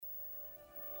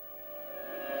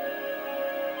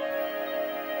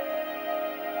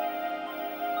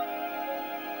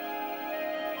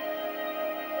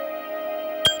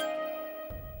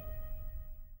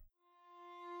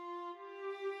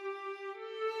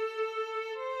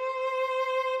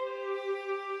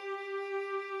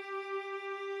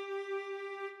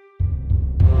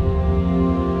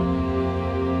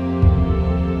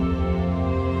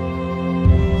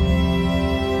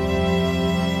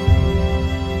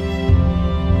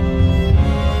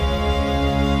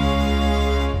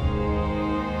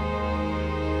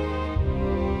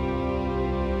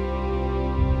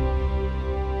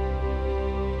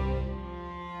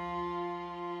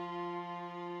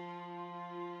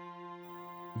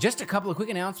Just a couple of quick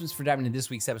announcements for diving into this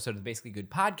week's episode of the Basically Good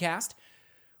podcast.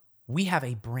 We have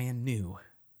a brand new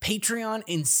Patreon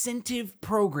incentive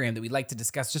program that we'd like to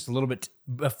discuss just a little bit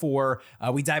before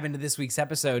we dive into this week's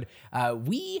episode.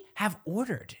 We have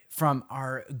ordered from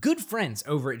our good friends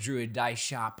over at Druid Dice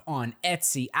Shop on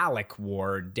Etsy, Alec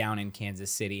Ward, down in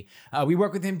Kansas City. We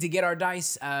work with him to get our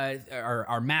dice,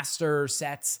 our master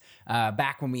sets,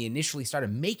 back when we initially started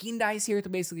making dice here at the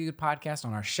Basically Good podcast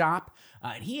on our shop.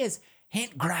 And he has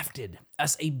handcrafted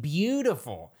us a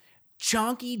beautiful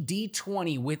chunky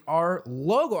D20 with our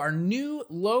logo, our new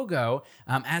logo,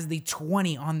 as the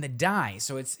 20 on the die.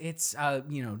 So it's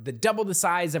the double the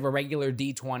size of a regular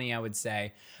D20, I would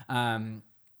say. And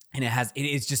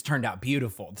it's just turned out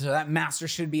beautiful. So that master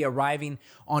should be arriving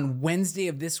on Wednesday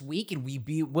of this week, and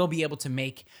we'll be able to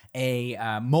make a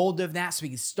mold of that so we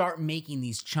can start making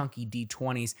these chunky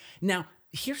D20s. Now,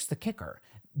 here's the kicker.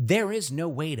 There is no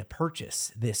way to purchase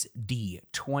this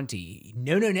D20.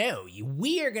 No.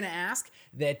 We are going to ask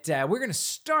that we're going to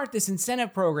start this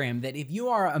incentive program that if you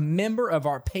are a member of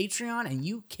our Patreon and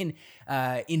you can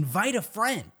invite a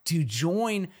friend to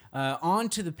join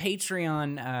onto the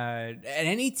Patreon at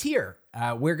any tier,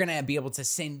 we're going to be able to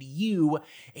send you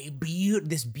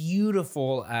this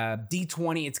beautiful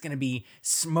D20. It's going to be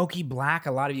smoky black.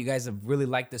 A lot of you guys have really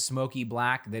liked the smoky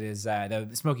black. That is the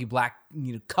smoky black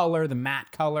color, the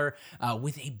matte color,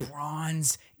 with a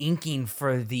bronze inking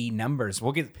for the numbers.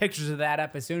 We'll get pictures of that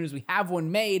up as soon as we have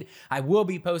one made. I will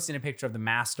be posting a picture of the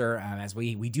master as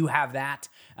we do have that.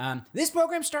 This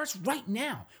program starts right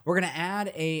now. We're going to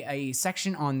add a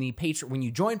section on the Patreon when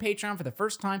you join Patreon for the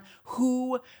first time.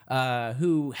 Who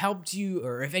helped you,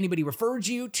 or if anybody referred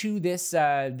you to this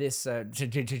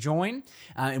to join,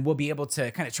 and we'll be able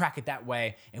to kind of track it that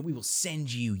way. And we will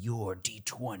send you your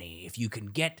D20 if you can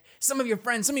get some of your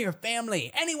friends, some of your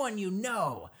family, anyone you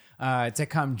know, to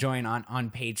come join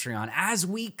on Patreon as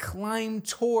we climb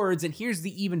towards. And here's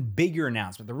the even bigger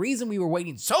announcement. The reason we were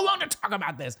waiting so long to talk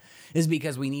about this is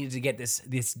because we needed to get this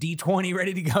D20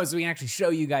 ready to go so we can actually show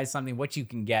you guys what you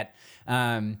can get.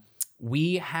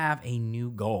 We have a new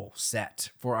goal set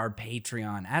for our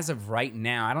Patreon. As of right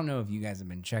now, I don't know if you guys have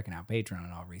been checking out Patreon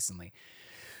at all recently,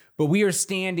 but we are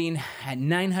standing at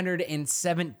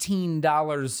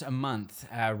 $917 a month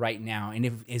right now.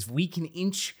 And if we can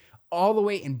inch all the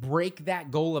way and break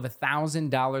that goal of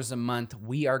 $1,000 a month,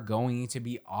 we are going to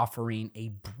be offering a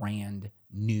brand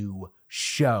new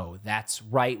show. That's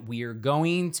right. We are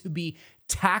going to be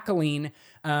tackling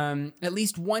at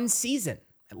least one season,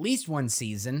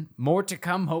 more to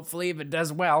come, hopefully, if it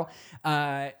does well,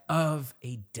 of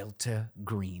a Delta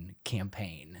Green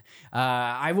campaign.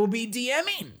 I will be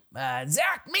DMing.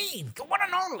 Zach, me, the one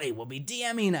and only, will be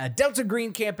DMing a Delta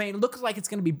Green campaign. It looks like it's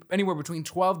going to be anywhere between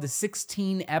 12 to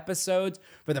 16 episodes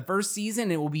for the first season.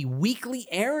 It will be weekly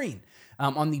airing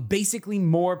on the Basically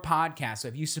More podcast. So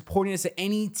if you're supporting us at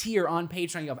any tier on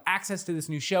Patreon, you'll have access to this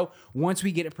new show. Once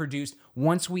we get it produced,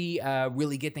 once we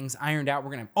really get things ironed out,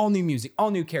 we're going to have all new music, all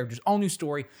new characters, all new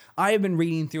story. I have been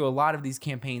reading through a lot of these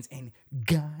campaigns, and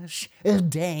gosh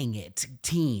dang it,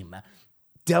 team,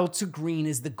 Delta Green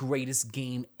is the greatest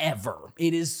game ever.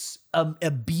 It is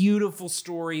a beautiful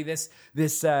story. This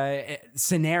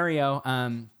scenario,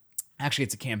 actually,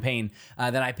 it's a campaign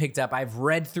that I picked up. I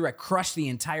crushed the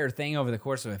entire thing over the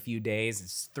course of a few days.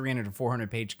 It's a 300 to 400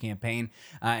 page campaign.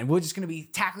 And we're just going to be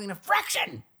tackling a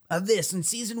fraction of this in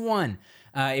season 1.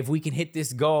 If we can hit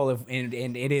this goal, and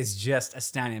it is just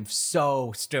astounding. I'm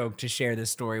so stoked to share this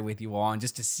story with you all and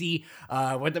just to see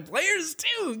what the players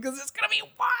do, because it's going to be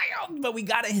wild. But we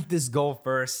got to hit this goal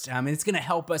first. And it's going to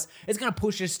help us. It's going to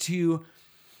push us to...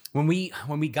 When we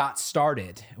got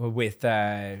started with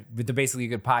the Basically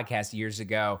Good podcast years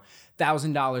ago,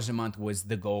 $1,000 a month was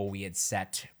the goal we had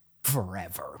set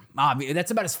forever.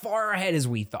 That's about as far ahead as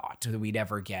we thought that we'd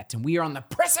ever get. And we are on the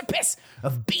precipice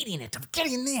of beating it, of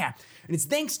getting there. And it's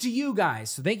thanks to you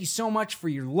guys. So thank you so much for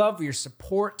your love, for your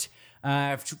support.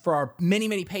 For our many,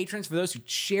 many patrons, for those who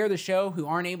share the show, who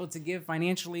aren't able to give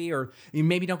financially, or you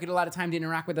maybe don't get a lot of time to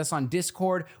interact with us on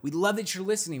Discord. We love that you're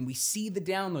listening. We see the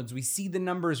downloads. We see the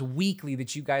numbers weekly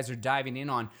that you guys are diving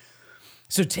in on.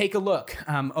 So take a look.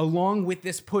 Along with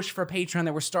this push for Patreon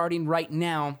that we're starting right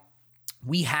now,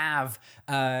 we've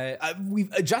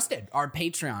adjusted our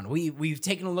Patreon. We've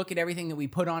taken a look at everything that we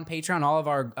put on Patreon, all of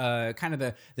our kind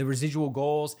of the residual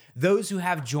goals. Those who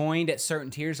have joined at certain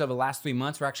tiers over the last 3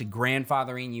 months, we're actually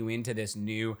grandfathering you into this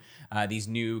these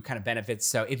new kind of benefits.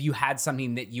 So if you had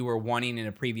something that you were wanting in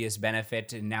a previous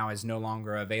benefit and now is no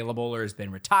longer available or has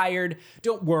been retired,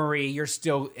 don't worry. We're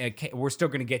still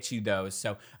going to get you those.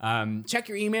 So check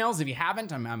your emails if you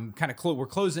haven't. We're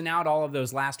closing out all of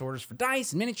those last orders for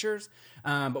dice and miniatures.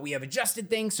 but we have adjusted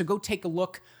things. So go take a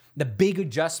look. The big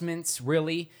adjustments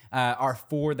really are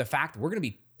for the fact we're going to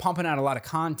be pumping out a lot of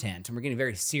content, and we're getting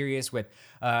very serious with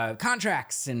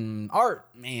contracts and art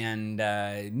and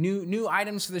new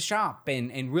items for the shop,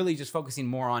 and really just focusing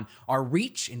more on our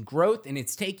reach and growth. And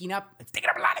it's taking up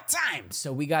a lot of time.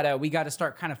 So we gotta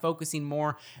start kind of focusing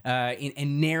more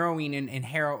and narrowing and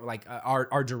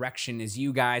our direction as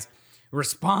you guys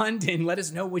respond and let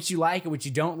us know what you like and what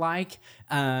you don't like.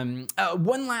 One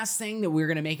last thing that we're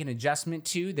going to make an adjustment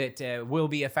to that will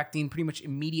be effective pretty much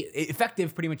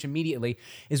immediately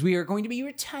is we are going to be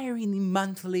retiring the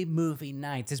monthly movie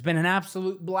nights. It's been an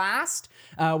absolute blast.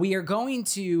 We are going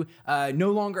to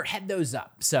no longer head those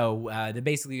up. So the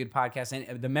Basically Good podcast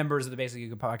and the members of the Basically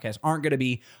Good podcast aren't going to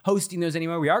be hosting those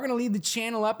anymore. We are going to leave the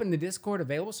channel up in the Discord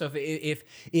available. So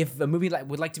if the movie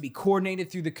would like to be coordinated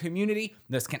through the community,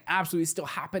 this can absolutely still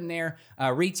happen there.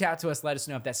 Reach out to us. Let us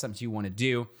know if that's something you want to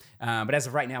do. But as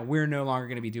of right now, we're no longer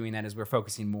going to be doing that, as we're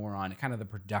focusing more on kind of the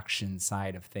production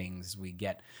side of things as we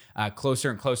get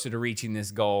closer and closer to reaching this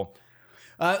goal.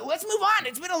 Let's move on.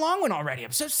 It's been a long one already.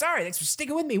 I'm so sorry. Thanks for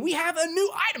sticking with me. We have a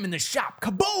new item in the shop.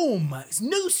 Kaboom! It's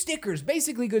new stickers.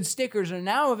 Basically Good stickers are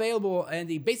now available in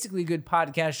the Basically Good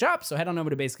podcast shop. So head on over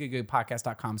to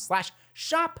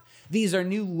basicallygoodpodcast.com/shop. These are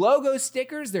new logo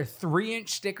stickers. They're 3-inch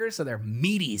stickers, so they're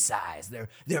meaty size. They're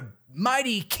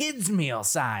mighty kids meal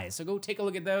size. So go take a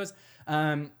look at those.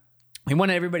 We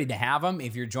want everybody to have them.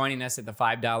 If you're joining us at the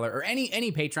 $5 or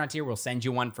any Patreon tier, we'll send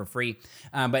you one for free.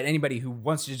 But anybody who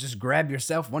wants to just grab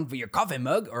yourself one for your coffee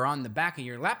mug or on the back of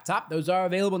your laptop, those are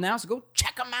available now, so go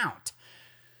check them out.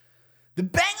 The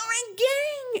Bangarang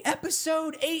Gang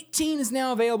episode 18 is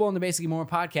now available on the Basically More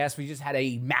podcast. We just had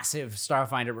a massive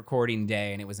Starfinder recording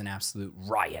day, and it was an absolute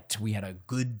riot. We had a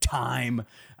good time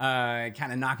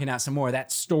kind of knocking out some more of that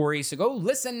story. So go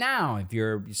listen now if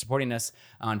you're supporting us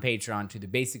on Patreon to the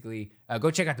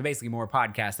go check out the Basically More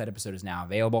podcast. That episode is now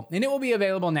available, and it will be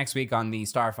available next week on the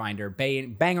Starfinder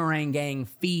Bangarang Gang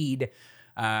feed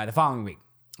the following week.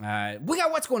 We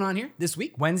got what's going on here this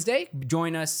week, Wednesday.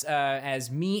 Join us as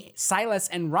me, Silas,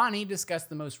 and Ronnie discuss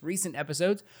the most recent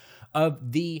episodes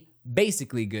of the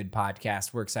Basically Good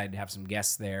podcast. We're excited to have some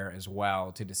guests there as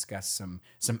well to discuss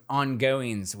some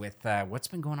ongoings with what's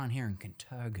been going on here in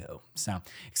Kintargo. So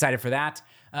excited for that.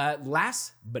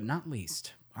 Last but not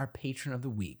least, our patron of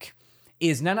the week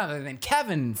is none other than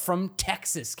Kevin from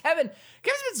Texas. Kevin's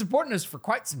been supporting us for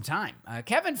quite some time.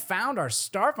 Kevin found our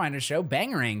Starfinder show,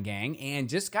 Bangarang Gang, and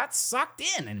just got sucked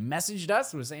in and messaged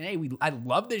us and was saying, hey, I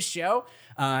love this show,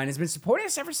 and has been supporting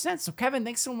us ever since. So Kevin,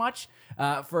 thanks so much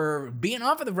for being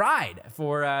on for the ride,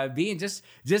 for being just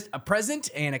a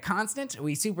present and a constant.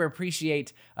 We super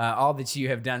appreciate all that you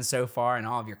have done so far and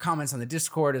all of your comments on the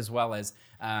Discord, as well as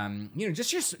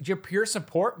just your pure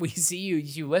support. We see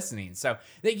you listening. So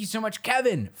thank you so much,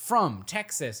 Kevin from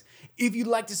Texas. If you'd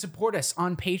like to support us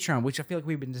on Patreon, which I feel like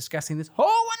we've been discussing this whole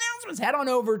announcements, head on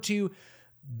over to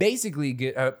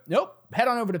head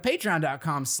on over to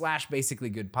patreon.com/Basically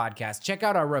Good podcast. Check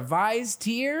out our revised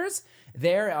tiers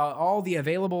there, all the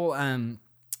available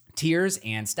tiers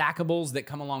and stackables that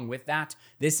come along with that.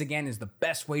 This, again, is the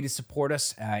best way to support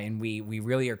us, and we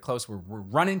really are close. We're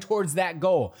running towards that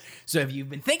goal. So if you've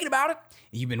been thinking about it,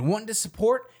 you've been wanting to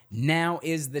support, now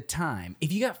is the time.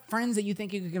 If you got friends that you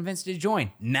think you can convince to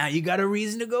join, now you got a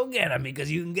reason to go get them,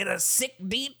 because you can get a sick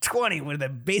D20 with a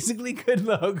Basically Good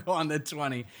logo on the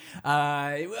 20.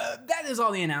 That is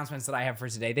all the announcements that I have for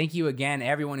today. Thank you again,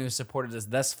 everyone who has supported us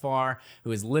thus far,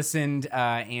 who has listened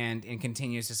and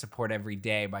continues to support every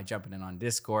day by jumping in on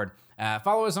Discord.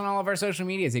 Follow us on all of our social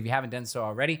medias if you haven't done so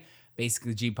already.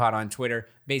 Basically GPod on Twitter,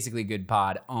 Basically Good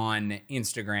Pod on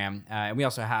Instagram. And we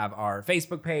also have our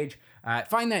Facebook page.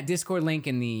 Find that Discord link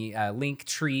in the link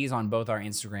trees on both our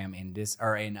Instagram and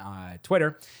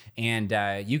Twitter.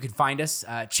 And you can find us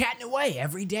chatting away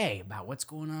every day about what's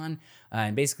going on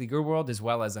in Basically Good World, as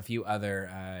well as a few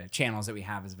other channels that we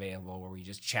have available where we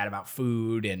just chat about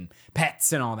food and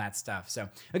pets and all that stuff. So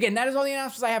again, that is all the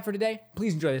announcements I have for today.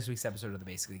 Please enjoy this week's episode of the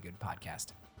Basically Good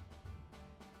podcast.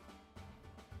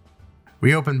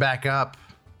 We open back up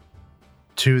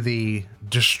to the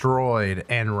destroyed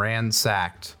and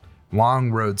ransacked Long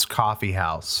Road's Coffee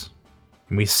House.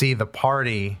 And we see the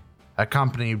party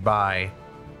accompanied by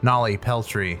Nolly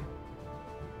Peltry,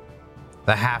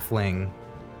 the halfling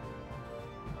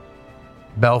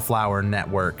Bellflower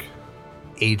Network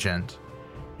agent,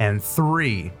 and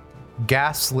 3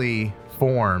 ghastly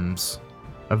forms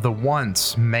of the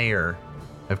once mayor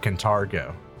of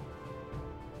Kintargo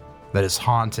that is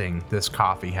haunting this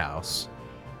coffee house.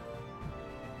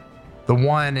 The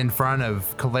one in front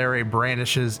of Calere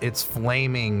brandishes its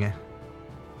flaming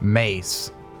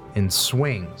mace and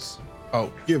swings.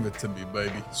 Oh, give it to me,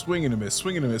 baby. Swing and a miss,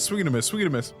 swing and a miss, swing and a miss, swing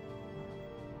and a miss.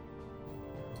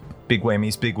 Big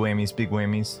whammies, big whammies, big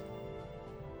whammies.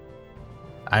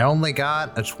 I only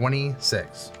got a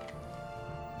 26.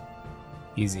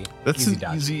 Easy. That's easy an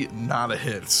dodge. easy, not a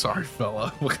hit. Sorry,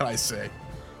 fella. What can I say?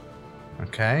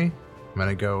 Okay, I'm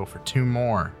gonna go for 2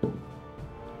 more.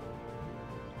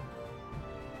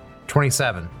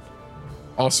 27.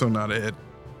 Also not a hit.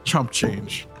 Chump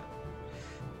change.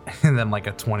 And then like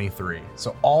a 23.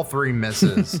 So all 3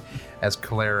 misses as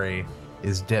Kaleri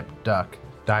is dip, duck,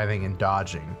 diving, and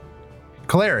dodging.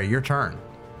 Kaleri, your turn.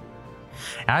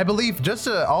 And I believe, just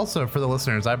to, also for the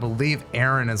listeners, I believe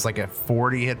Aaron is like at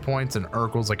 40 hit points and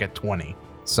Urkel's like at 20.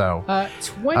 So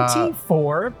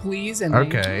 24, please, and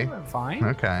okay. 92, I'm fine.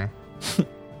 okay.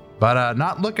 But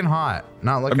not looking hot.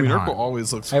 Not I looking mean, hot. Urkel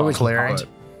always looks I hot. wish Kaleri.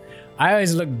 I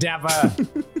always look dapper.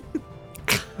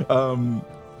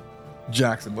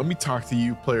 Jackson, let me talk to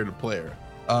you player to player.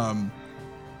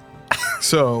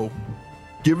 So,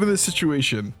 given the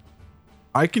situation,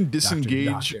 I can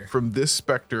disengage Doctor. from this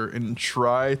specter and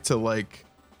try to like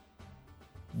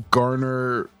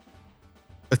garner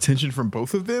attention from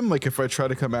both of them. Like if I try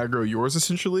to come aggro yours,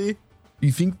 essentially, do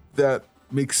you think that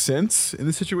makes sense in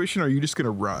this situation? Or are you just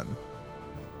gonna run?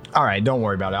 All right, don't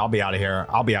worry about it. I'll be out of here.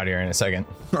 I'll be out of here in a second.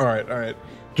 All right.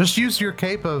 Just use your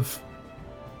cape of...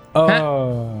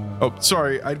 Oh,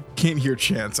 sorry, I can't hear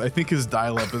Chance. I think his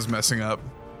dial-up is messing up.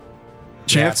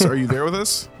 Chance, are you there with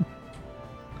us?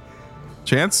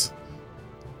 Chance?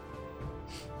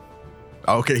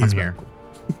 Okay, he's I'm here.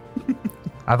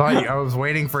 back. I was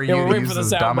waiting for you we're to waiting use for the those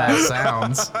sound dumbass bite.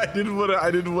 sounds. I didn't want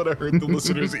to hurt the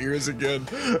listeners' ears again.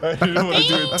 I didn't want to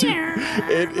do it too.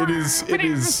 It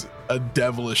is a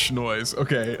devilish noise.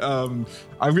 Okay, I'm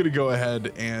gonna go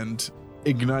ahead and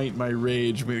ignite my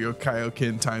rage. I'm gonna go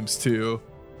Kaioken times 2,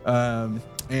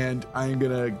 and I'm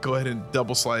gonna go ahead and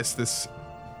double slice this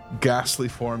ghastly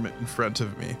form in front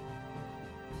of me.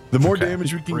 The more Okay.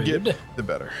 damage we can Rude. get, the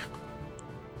better.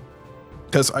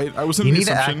 Because I was in You the need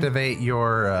to assumption. activate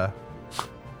your...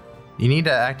 you need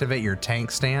to activate your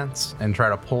tank stance and try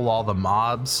to pull all the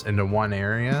mobs into one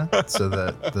area so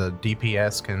that the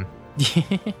DPS can...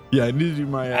 Yeah, I need to do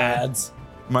my Ads.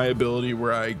 my ability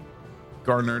where I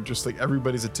garner just like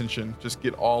everybody's attention, just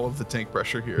get all of the tank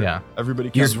pressure here. Yeah. Everybody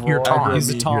Your can taunt. Use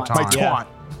the Your taunt. My taunt.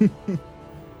 Yeah. taunt.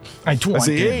 I I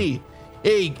say,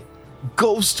 hey,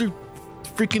 ghosts are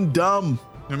freaking dumb.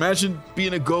 Imagine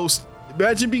being a ghost.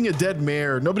 Imagine being a dead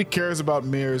mayor. Nobody cares about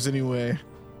mayors anyway.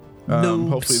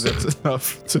 Hopefully that's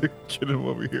enough to get him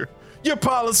over here. Your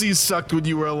policies sucked when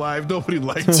you were alive. Nobody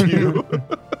liked you.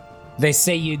 They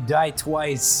say you die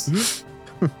twice.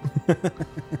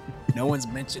 No one's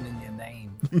mentioning your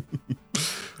name.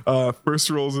 First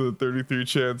roll is a 33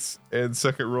 chance, and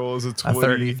second roll is a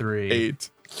 33. 28.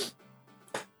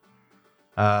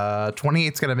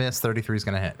 28's gonna miss, 33's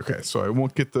gonna hit. Okay, so I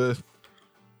won't get the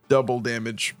double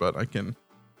damage, but I can at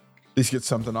least get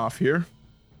something off here.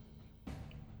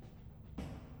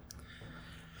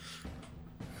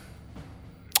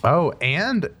 Oh,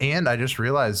 and I just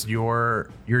realized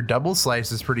your double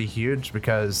slice is pretty huge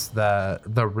because the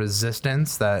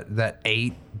resistance that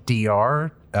 8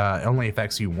 DR only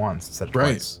affects you once instead of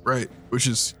twice. Right, which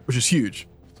is huge.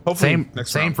 Hopefully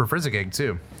Same round for Frizzigig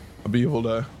too. I'll be able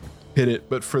to hit it,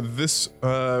 but for this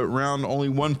round, only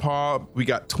one paw. We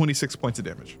got 26 points of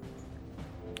damage.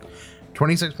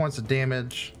 26 points of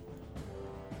damage.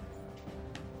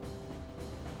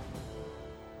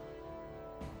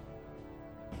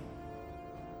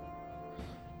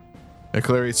 And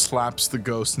Clary slaps the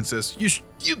ghost and says,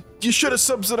 "You should have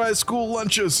subsidized school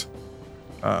lunches."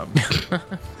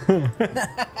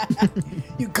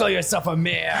 You call yourself a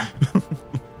mayor.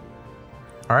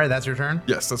 All right, that's your turn.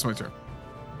 Yes, that's my turn.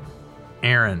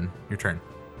 Aaron, your turn.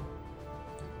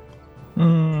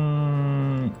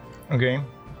 Okay. I'm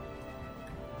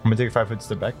gonna take a 5-foot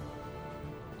step back.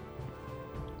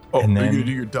 Oh, And are you then- gonna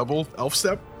do your double elf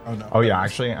step? Oh no. Oh yeah,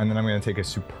 actually, and then I'm gonna take a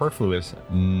superfluous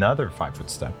another 5-foot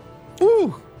step.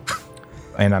 Woo!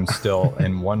 And I'm still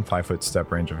in one 5-foot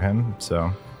step range of him,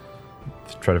 so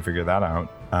let's try to figure that out.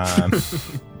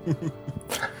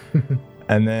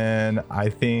 And then I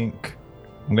think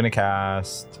I'm gonna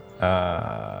cast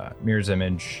Mirror's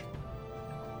Image.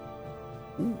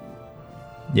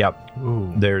 Yep,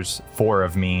 Ooh, there's 4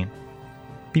 of me.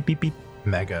 Beep beep beep.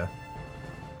 mega.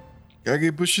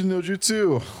 Gage Bushin no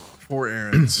Jutsu. 4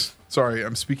 errands. Sorry,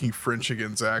 I'm speaking French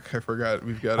again, Zach. I forgot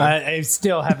we've got I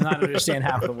still have not understand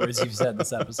half of the words you've said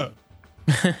this episode.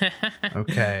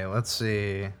 Okay, let's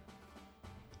see.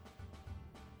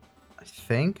 I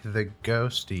think the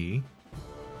ghosty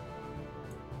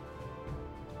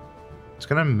It's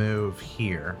gonna move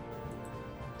here.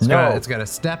 No. It's gonna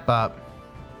step up.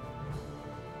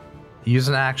 Use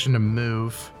an action to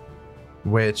move,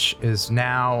 which is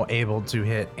now able to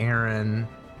hit Aaron,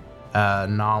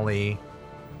 Nolly.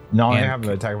 No, I and have an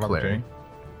attack of Claire. opportunity.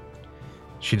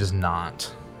 She does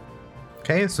not.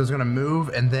 Okay, so it's gonna move,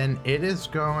 and then it is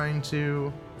going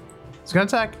to. It's gonna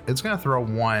attack. It's gonna throw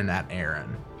one at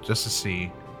Aaron just to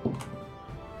see.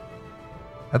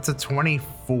 That's a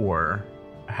 24.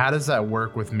 How does that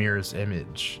work with Mirror's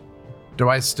image? Do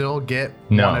I still get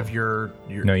No. one of your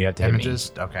No, you have to hit me.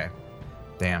 images? Okay.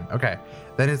 Damn. Okay.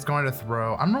 Then it's going to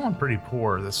throw. I'm rolling pretty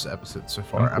poor this episode so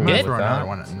far. I'm I'm gonna cool throw with another that.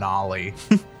 one at Nolly.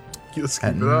 Let's keep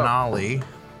At it up. Nolly.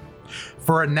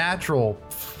 For a natural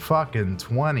fucking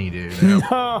 20, dude.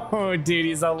 Oh, dude,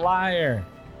 he's a liar.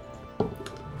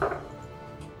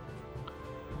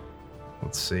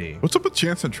 Let's see. What's up with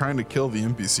Jansen trying to kill the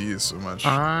NPCs so much?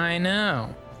 I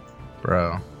know.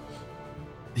 Bro.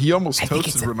 He almost I think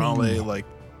toasted it's a Renale thing. like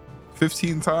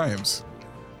 15 times.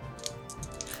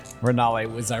 Renale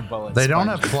was our bullet. They don't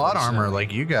have sponge plot for armor sure.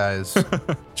 like you guys.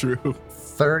 True.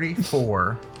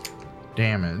 34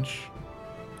 damage.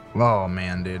 Oh,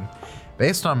 man, dude.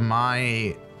 Based on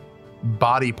my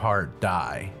body part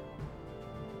die,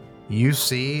 you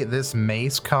see this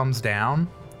mace comes down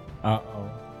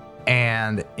Uh-oh.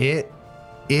 and it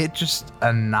just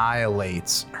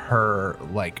annihilates her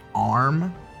like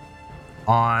arm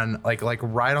on like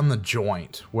right on the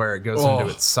joint where it goes into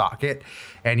its socket,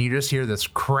 and you just hear this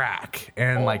crack,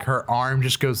 and like her arm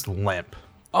just goes limp.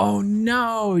 Oh,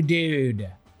 no, dude.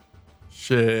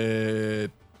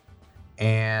 Shit.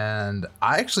 And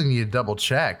I actually need to double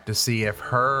check to see if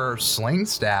her sling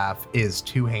staff is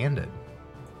two-handed.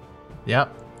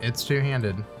 Yep, it's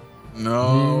two-handed.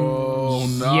 No.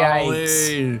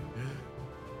 Yikes. Nolly.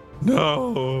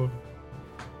 No.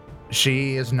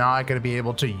 She is not going to be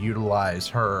able to utilize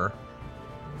her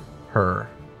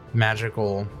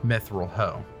magical mithril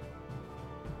hoe.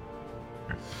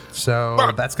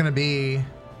 So that's going to be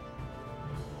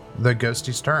the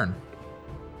Ghosty's turn.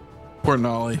 Poor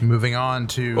Nolly. Moving on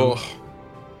to Oh.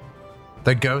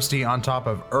 the Ghosty on top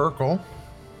of Urkel.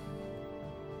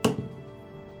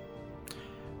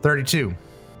 32.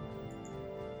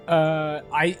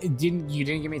 You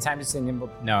didn't give me time to say nimble.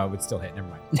 No, it would still hit. Never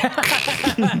mind.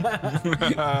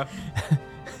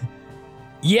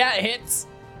 Yeah, it hits.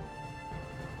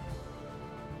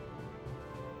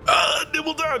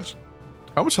 Nibble dodge.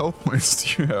 How much health points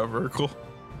do you have, Urkel?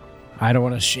 I don't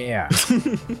want to share.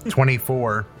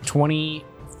 24.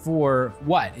 24.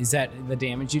 What? Is that the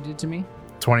damage you did to me?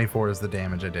 24 is the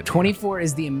damage I did. 24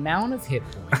 is the amount of hit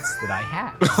points that I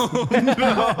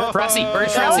have. Frosty,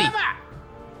 where's Frosty?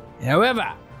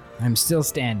 However, I'm still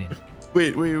standing.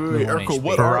 Wait. one Urkel, HP.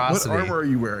 what Ferocity. armor are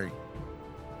you wearing?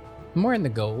 I'm wearing the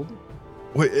gold.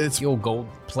 Wait, it's The old gold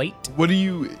plate. what do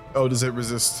you? Oh, does it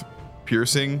resist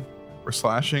piercing or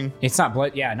slashing? It's not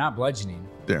blood. Yeah, not bludgeoning.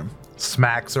 Damn.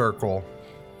 Smacks Urkel.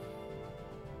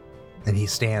 And he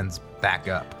stands back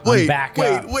up. Wait, back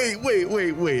up.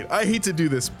 wait. I hate to do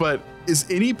this, but is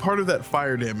any part of that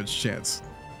fire damage chance?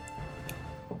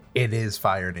 It is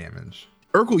fire damage.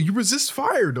 Urkel, you resist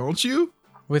fire, don't you?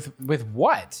 With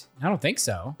what? I don't think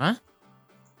so. Huh?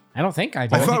 I don't think I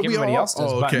do. I think everybody else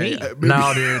does, but me. Maybe-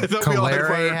 No, dude. I thought we all had Kalari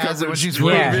fire has it when coverage. she's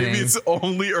Yeah. Maybe raging. it's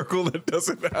only Urkel that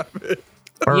doesn't have it.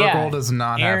 Urkel Yeah, does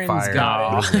not Aaron's have fire.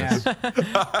 got it.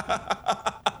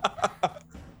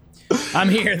 Yeah. I'm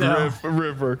here though.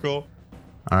 Rip Urkel.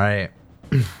 All right.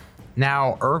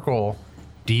 Now, Urkel,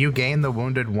 do you gain the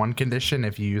wounded one condition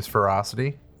if you use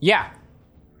ferocity? Yeah.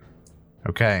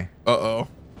 Okay. Uh-oh.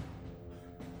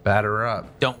 Batter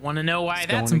up. Don't want to know why It's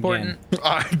that's going important.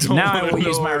 I don't Now I wanna will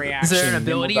use know my it. reaction. Is there an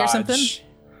nimble ability or something? dodge.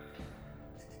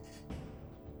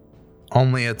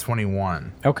 Only a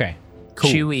 21. Okay. Cool.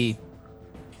 Chewy.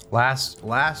 Last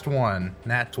one.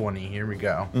 Nat 20. Here we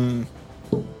go.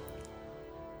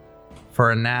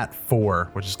 For a nat 4,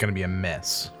 which is going to be a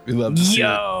miss. We love to see it.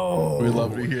 Yo. We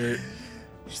love to hear it.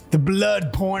 The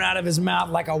blood pouring out of his mouth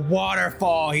like a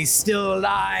waterfall. He's still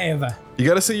alive. You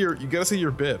gotta say your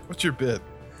bit. What's your bit?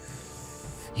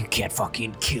 You can't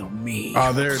fucking kill me.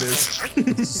 Oh, there it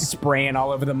is. Spraying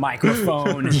all over the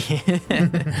microphone.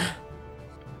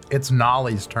 It's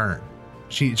Nolly's turn.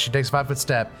 She takes a 5-foot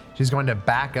step. She's going to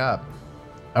back up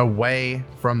away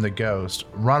from the ghost,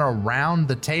 run around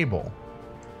the table,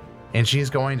 and she's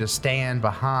going to stand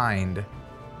behind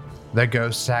the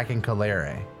ghost attacking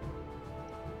Kalere.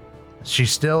 She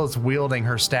still is wielding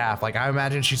her staff. Like, I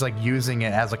imagine she's like using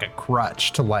it as like a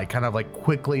crutch to like kind of like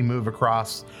quickly move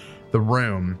across the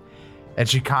room. And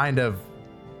she kind of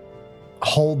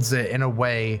holds it in a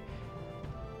way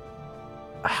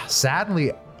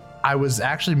sadly, I was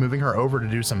actually moving her over to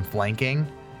do some flanking,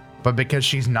 but because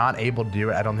she's not able to do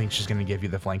it, I don't think she's going to give you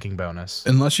the flanking bonus.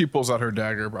 Unless she pulls out her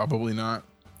dagger, probably not.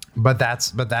 But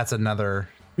that's another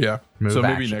move. So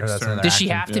maybe action, next turn. Does she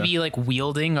have to be like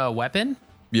wielding a weapon?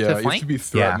 Yeah, to you have flank? to be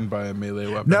threatened by a melee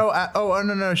weapon. No,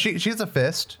 no. She's a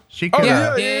fist. She Oh could.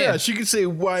 yeah. She could say,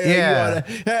 "Why are you on a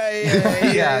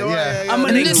hey, Yeah. I'm In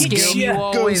gonna this kick game, you ya,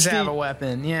 always ghosty. have a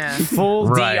weapon. Yeah. Full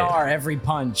Right. DR every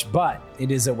punch, but it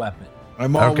is a weapon.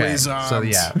 I'm Okay. always armed." So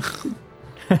yeah,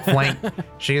 flank.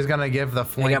 She is gonna give the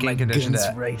flanking my condition guns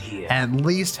to right here. at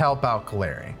least help out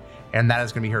Kaleri, and that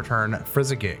is gonna be her turn.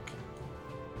 Frizzigig.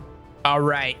 All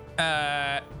right.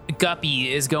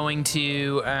 Guppy is going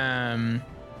to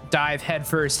dive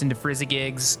headfirst into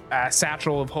Frizzigig's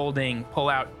satchel of holding, pull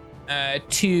out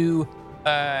 2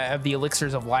 of the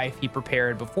elixirs of life he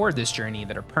prepared before this journey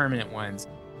that are permanent ones.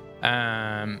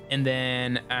 And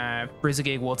then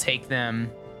Frizzigig will take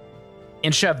them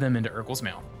and shove them into Urkel's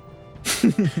mouth.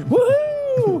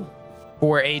 Woohoo!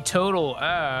 For a total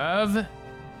of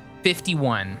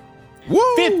 51.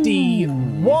 Woo!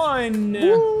 51.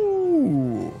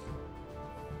 Woo!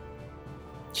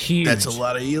 Huge. That's a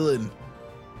lot of healing.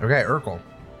 Okay, Urkel.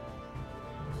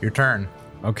 Your turn.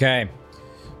 Okay.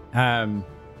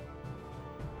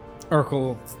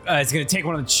 Urkel is going to take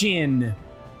one on the chin,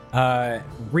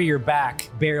 rear back,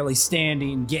 barely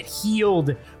standing, get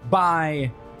healed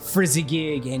by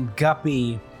Frizzigig and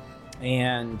Guppy,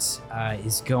 and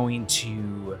is going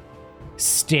to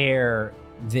stare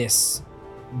this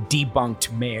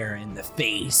debunked mare in the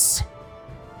face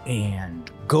and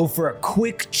go for a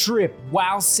quick trip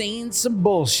while saying some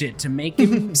bullshit to make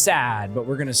him sad. But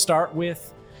we're going to start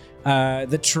with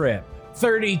the trip.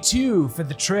 32 for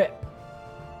the trip.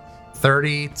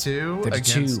 32 32.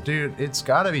 against, dude, it's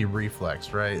got to be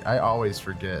reflex, right? I always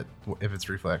forget if it's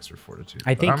reflex or fortitude.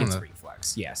 I but think I'm it's gonna-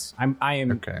 reflex. Yes, I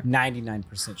am Okay.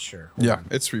 99% sure. Hold Yeah, on.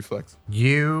 it's reflex.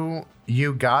 You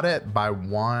got it by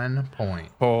 1 point.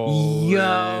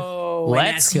 Yo,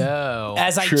 Let's go.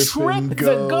 As I Tripping trip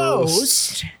the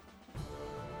ghost,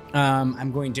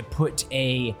 I'm going to put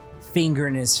a finger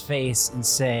in his face and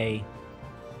say,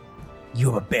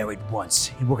 "You were buried once,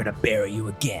 and we're gonna bury you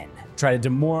again." Try to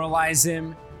demoralize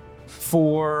him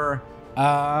for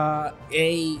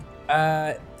a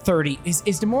 30.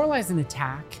 Is demoralize an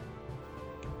attack?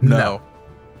 No.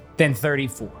 Then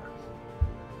 34.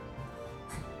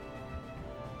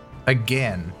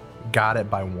 Again, got it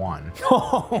by 1.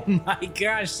 Oh my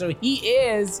gosh! So he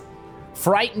is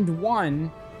frightened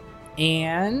 1,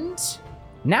 and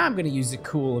now I'm going to use a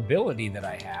cool ability that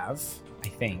I have. I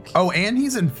think. Oh, and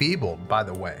he's enfeebled, by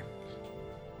the way.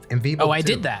 Enfeebled. Oh, I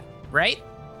too. did that, right?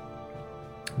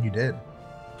 You did.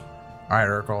 All right,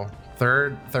 Urkel.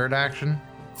 Third action.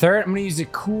 Third, I'm going to use a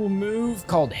cool move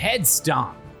called Head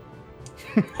Stomp.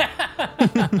 Holy.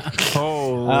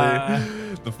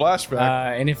 The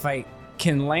flashback. And if I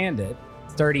can land it,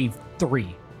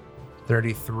 33.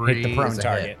 33. Hit the prone is a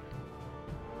target. hit.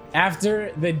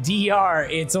 After the DR,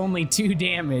 it's only 2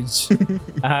 damage.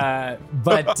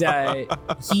 But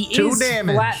he 2 is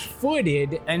damage.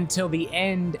 flat-footed until the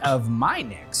end of my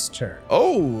next turn.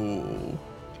 Oh.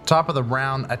 Top of the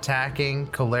round, attacking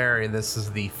Kaleri. This is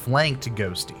the flanked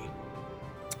ghosty.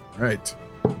 Right.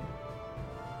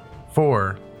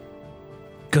 4,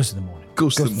 Goes to the morning.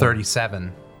 Ghost of the morning.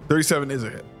 37. 37 is a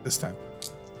hit this time.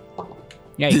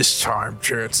 Yeah, This time,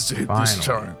 Chance is a hit this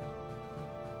Finally. time.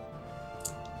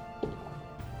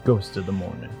 Ghost of the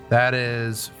morning. That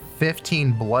is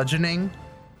 15 bludgeoning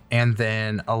and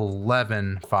then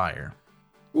 11 fire.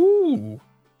 Ooh.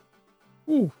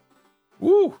 Ooh.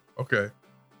 Ooh. Okay.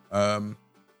 I'm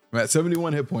at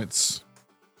 71 hit points.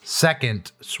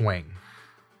 Second swing.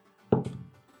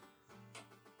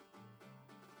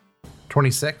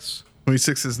 26.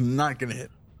 26 is not gonna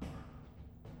hit.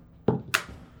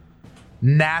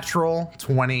 Natural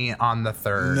 20 on the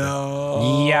third.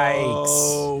 No.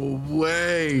 Yikes.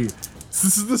 Way.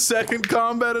 This is the second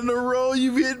combat in a row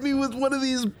you've hit me with one of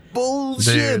these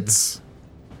bullshits.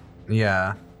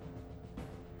 Yeah.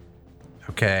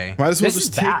 Okay. Might as well This is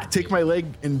just bad, take my leg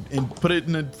and put it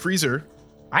in a freezer.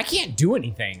 I can't do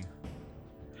anything.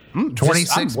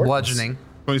 26 I'm worthless. bludgeoning.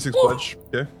 26 Woo. bludge.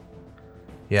 Yeah.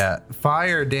 Yeah.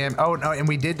 Fire damage. Oh no, and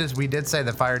we did say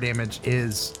the fire damage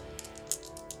is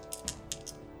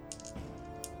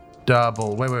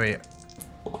double. Wait.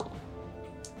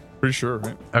 Pretty sure,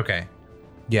 right? Okay.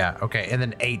 Yeah, okay. And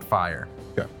then 8 fire.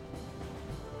 Okay.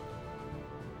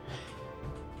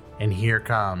 And here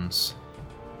comes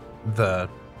the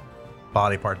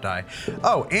body part die.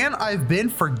 Oh, and I've been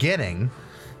forgetting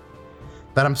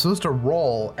that I'm supposed to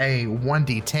roll a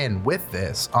 1d10 with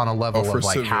this on a level for of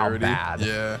like severity. how bad.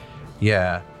 Yeah.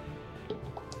 Yeah.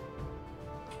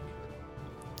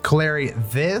 Clary,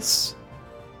 this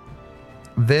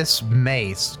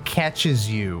mace catches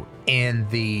you in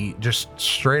the just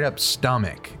straight up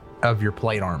stomach of your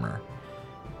plate armor.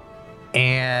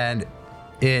 And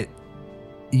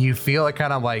you feel it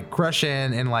kind of like crush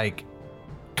in and like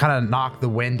kind of knock the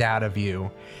wind out of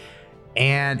you.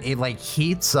 And it like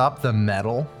heats up the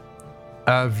metal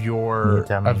of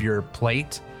your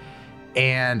plate.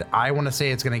 And I want to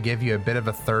say it's going to give you a bit of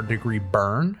a 3rd-degree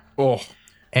burn. Oh.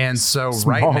 And so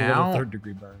Small right little now,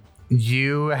 3rd-degree burn.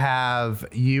 you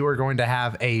are going to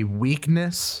have a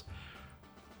weakness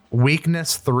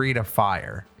 3 to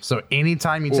fire. So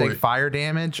anytime you take fire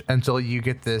damage until you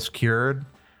get this cured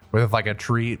with like a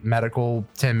treat medical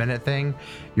 10-minute thing,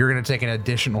 you're going to take an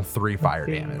additional 3 fire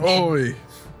damage. Oi.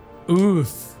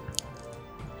 Oof.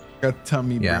 Got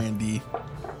tummy brandy.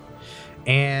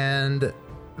 And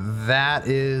that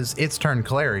is its turn.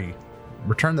 Clary,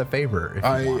 return the favor if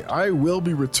you want. I will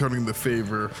be returning the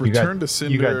favor. You got- Return to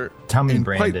Cinder you got tummy and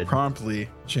quite branded. promptly,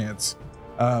 Chance.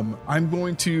 I'm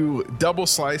going to double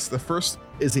slice. The first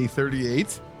is a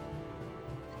 38.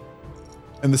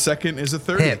 And the second is a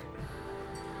 30.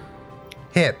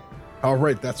 Hit. All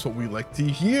right, that's what we like to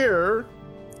hear.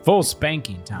 Full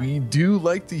spanking time. We do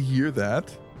like to hear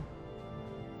that.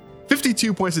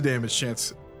 52 points of damage,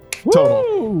 Chance.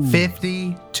 Total.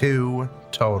 52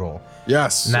 total.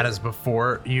 Yes. And that is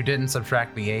before you didn't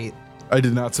subtract the 8. I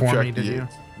did not For me, subtract did the you? 8.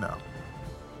 No.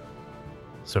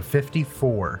 So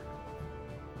 54.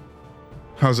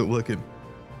 How's it looking?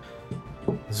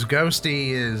 This ghosty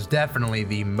is definitely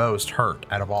the most hurt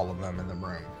out of all of them in the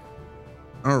room.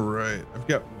 All right. I've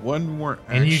got one more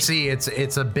action. And you see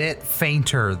it's a bit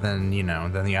fainter than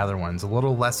the other ones, a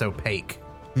little less opaque.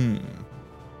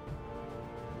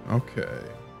 Okay.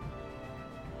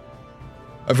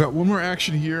 I've got one more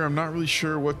action here. I'm not really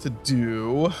sure what to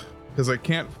do because I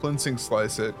can't flensing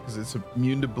slice it because it's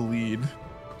immune to bleed.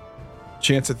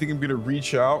 Chance, I think I'm going to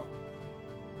reach out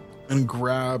and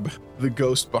grab the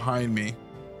ghost behind me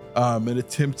and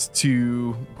attempt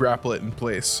to grapple it in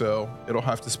place. So it'll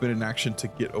have to spend an action to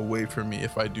get away from me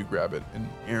if I do grab it, and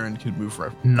Aaron can move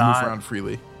around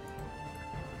freely.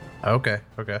 Okay.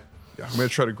 Yeah, I'm going to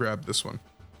try to grab this one.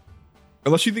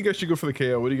 Unless you think I should go for the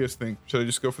KO. What do you guys think? Should I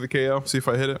just go for the KO? See if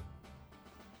I hit it?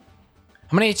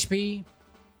 How many HP?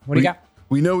 What do you got?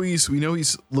 We know he's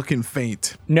looking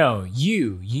faint. No,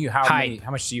 you. How Hi.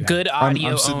 much do you have? Good audio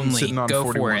I'm sitting only. on Go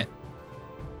 41.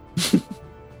 for it.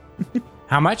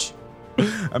 How much?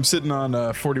 I'm sitting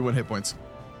on 41 hit points.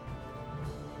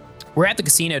 We're at the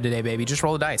casino today, baby. Just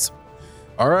roll the dice.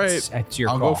 All right, That's your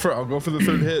I'll call. go for the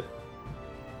third hit.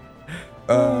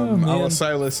 I'll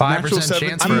Silas. 5% Natural chance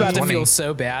 17. I'm about to 20. feel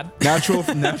so bad. Natural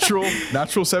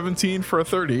 17 for a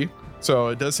 30. So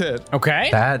it does hit. Okay.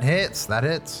 That hits.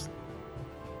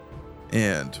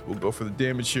 And we'll go for the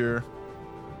damage here,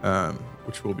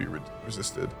 which will be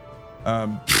resisted.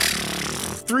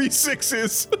 3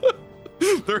 6s.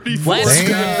 34 Let's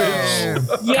damage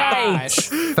go. Yay. Gosh.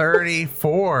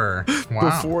 34. Wow.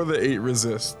 before the 8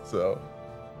 resist. So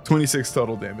 26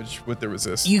 total damage with the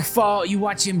resist. You fall. You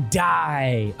watch him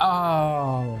die.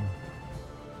 Oh.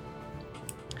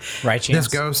 Right, Chance? This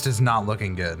ghost is not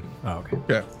looking good. Oh, okay.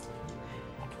 Okay.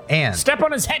 And Step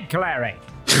on his head, Clary.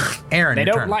 Aaron, They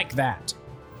your don't turn. like that.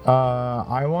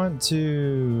 I want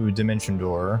to Dimension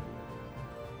Door.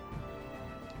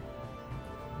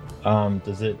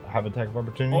 Does it have attack of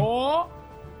opportunity? Oh.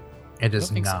 It does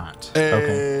Don't think so. not.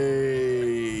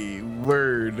 Hey,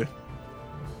 word.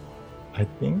 I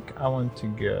think I want to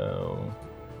go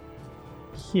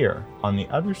here on the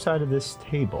other side of this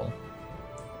table.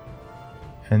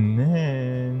 And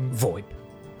then VoIP.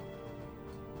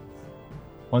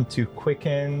 want to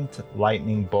quicken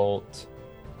lightning bolt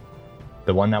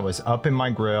the one that was up in my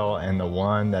grill and the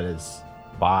one that is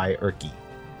by Erky.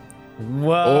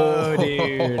 Whoa,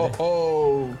 dude.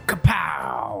 Oh,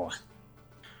 Kapow.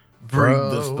 bring Bro.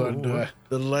 the thunder,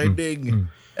 the lightning,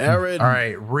 Aaron. All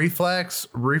right, reflex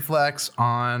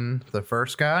on the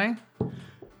first guy.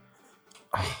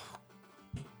 Oh.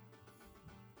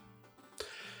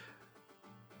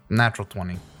 Natural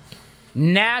 20.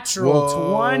 Natural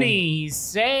Whoa. 20. He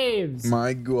saves.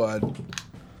 My God.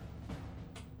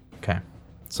 Okay.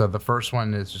 So the first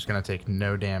one is just going to take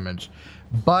no damage,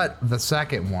 but the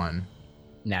second one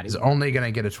Natty. is only going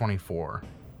to get a 24.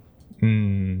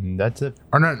 That's it.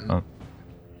 Or no, Oh.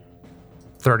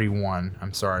 31.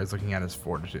 I'm sorry, I was looking at his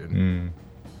fortitude. And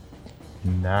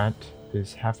that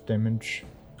is half damage.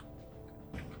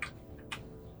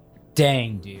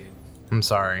 Dang, dude. I'm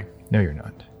sorry. No, you're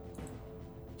not.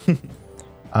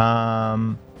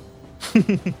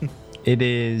 It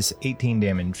is 18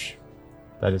 damage.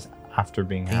 That is after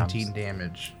being halved. 18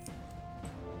 damage.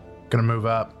 Gonna move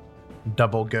up.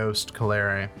 Double ghost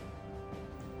Kaleri.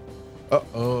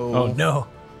 Uh-oh. Oh no.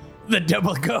 The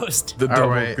double ghost. The double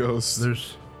wait. ghost.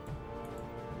 There's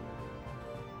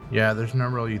no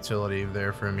real utility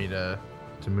there for me to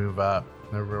move up.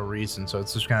 No real reason. So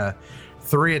it's just gonna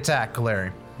 3 attack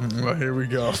Kaleri. Well, here we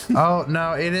go. Oh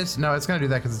no, it is no. It's gonna do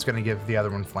that because it's gonna give the other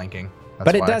one flanking. That's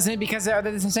But it why. doesn't because they're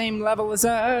the same level as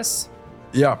us.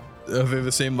 Yeah. Are they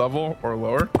the same level or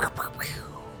lower?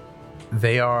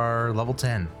 They are level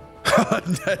 10.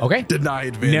 Okay. Deny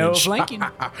advantage. No flanking.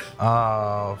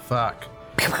 Oh fuck.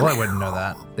 Well, I wouldn't know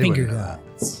that. They Finger wouldn't know that.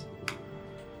 guns.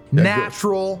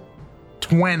 Natural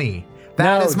 20.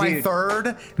 That No, is my dude.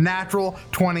 third natural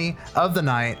 20 of the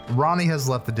night. Ronnie has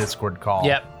left the Discord call.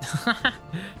 Yep.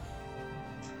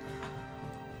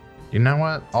 You know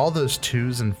what? All those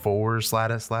 2s and 4s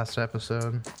last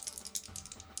episode.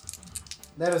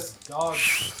 That is dog.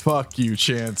 Fuck you,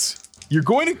 Chance. You're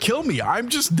going to kill me. I'm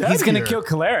just dead. He's gonna here. kill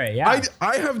Kaleri, yeah.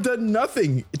 I have done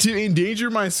nothing to endanger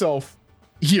myself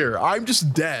here. I'm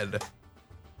just dead.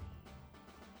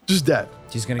 Just dead.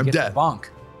 She's gonna I'm get dead. the bonk.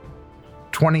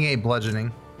 28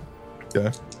 bludgeoning.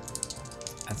 Okay.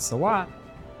 That's a lot.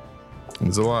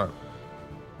 That's a lot.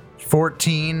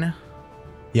 14.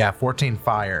 Yeah, 14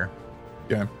 fire.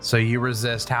 Okay. So you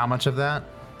resist how much of that?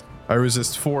 I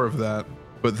resist 4 of that,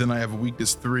 but then I have a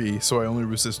weakness 3, so I only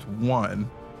resist 1.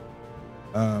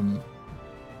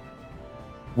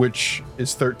 Which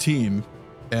is 13,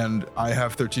 and I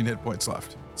have 13 hit points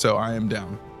left. So I am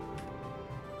down.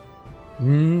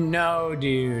 No,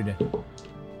 dude.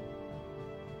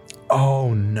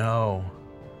 Oh no.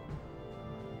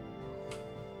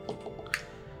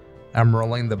 I'm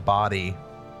rolling the body.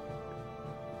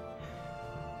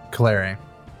 Kaleri.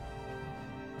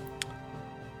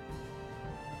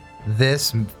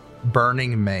 This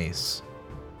burning mace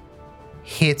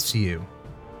hits you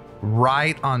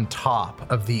right on top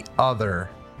of the other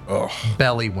Oh,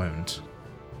 belly wound.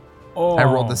 Oh. I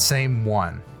rolled the same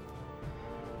one.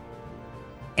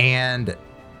 And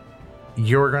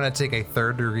you're going to take a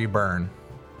 3rd degree burn.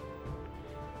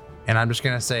 And I'm just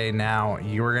going to say now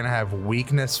you're going to have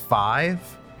weakness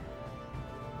 5.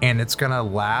 And it's going to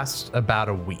last about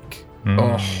a week.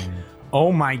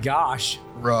 Oh my gosh.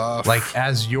 rough. Like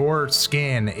as your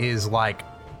skin is like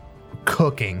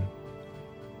cooking.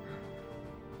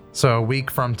 So a week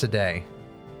from today,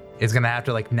 it's going to have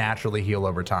to like naturally heal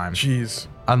over time. Jeez.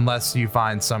 Unless we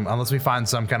find some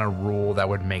kind of rule that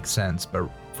would make sense. But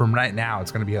from right now,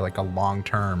 it's going to be like a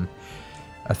long-term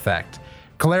effect.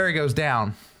 Kaleri goes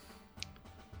down.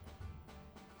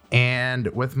 And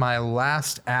with my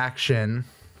last action,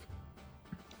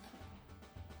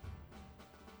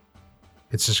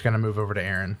 it's just going to move over to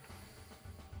Aaron.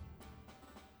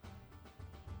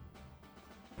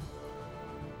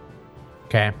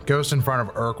 Okay, goes in front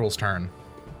of Urkel's turn.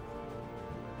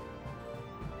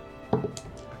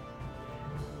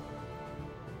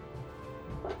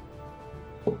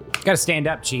 Gotta stand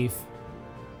up, Chief.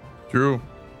 True.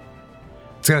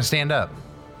 It's going to stand up.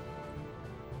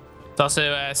 It's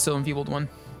also still enfeebled one.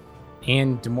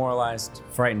 And demoralized,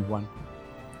 frightened one.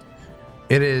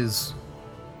 It is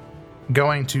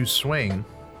going to swing.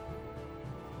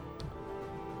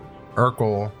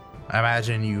 Urkel, I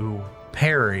imagine you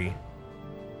parry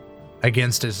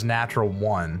against his natural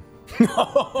 1.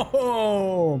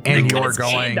 Oh, And look at you're his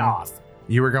going- handoff.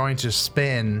 You were going to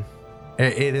spin.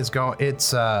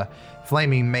 Its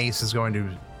flaming mace is going to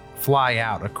fly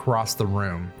out across the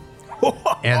room.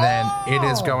 And then it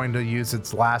is going to use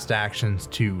its last actions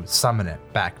to summon it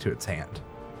back to its hand.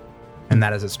 And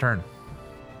that is its turn.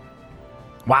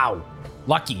 Wow.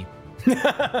 Lucky.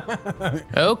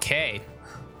 Okay.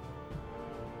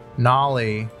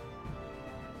 Nolly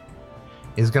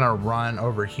is going to run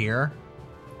over here.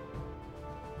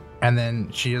 And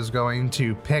then she is going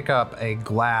to pick up a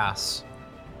glass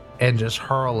and just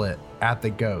hurl it at the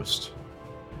ghost.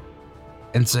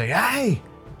 And say, "Hey!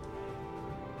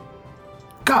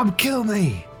 Come kill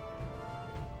me!"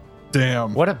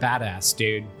 Damn. What a badass,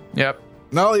 dude. Yep.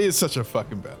 Nolly is such a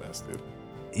fucking badass, dude.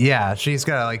 Yeah, she's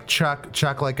gonna like chuck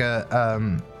like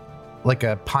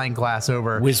a pint glass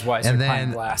over, Whiz-wise and or then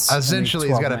pint glass. essentially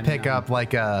he's Only gonna pick $12.99. up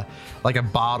like a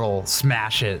bottle,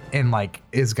 smash it, and like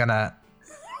is gonna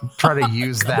try to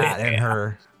use that in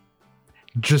her.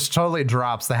 Just totally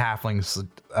drops the halfling's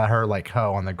her like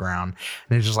hoe on the ground,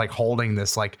 and is just like holding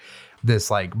this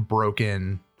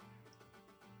broken,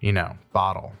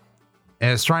 bottle,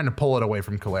 and is trying to pull it away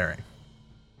from Kaleri.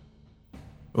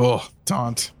 Oh,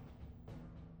 taunt.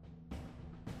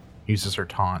 uses her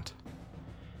taunt.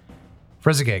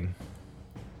 Frizzigig,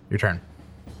 your turn.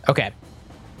 Okay.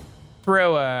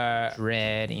 Throw a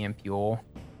red ampule.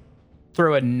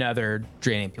 Throw another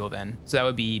drain ampule then. So that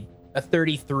would be a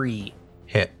 33.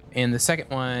 Hit. And the second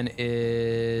one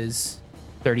is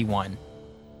 31.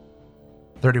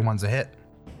 31's a hit.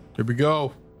 Here we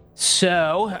go.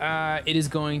 So it is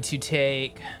going to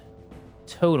take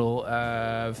total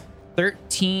of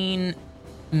 13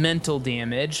 mental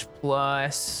damage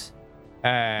plus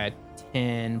 10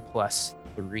 plus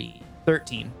 3.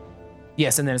 13.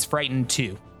 Yes, and then it's frightened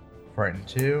 2. Frightened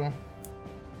 2.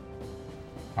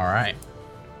 All right.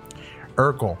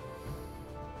 Urkel.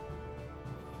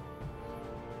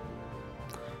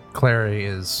 Clary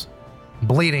is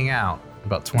bleeding out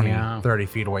about 20, 30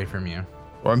 feet away from you.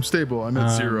 Well, I'm stable. I'm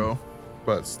at 0,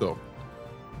 but still.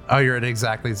 Oh, you're at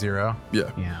exactly 0?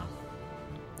 Yeah. Yeah.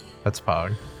 That's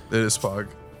Pog. It is Pog.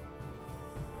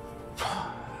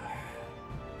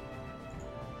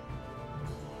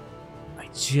 I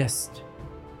just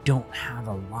don't have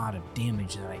a lot of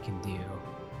damage that I can do.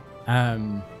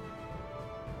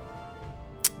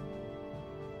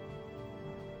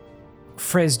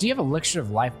 Frizz, do you have Elixir of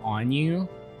Life on you?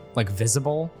 Like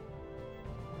visible?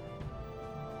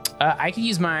 I could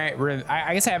use my...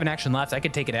 I guess I have an action left. I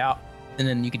could take it out, and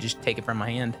then you could just take it from my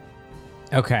hand.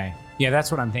 Okay. Yeah, that's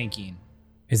what I'm thinking.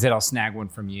 Is that I'll snag one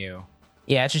from you.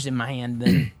 Yeah, it's just in my hand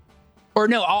then. Or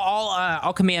no,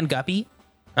 I'll command Guppy,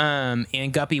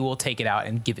 and Guppy will take it out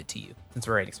and give it to you since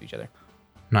we're right next to each other.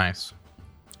 Nice.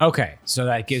 Okay, so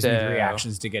that gives me 3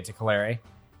 actions to get to Calere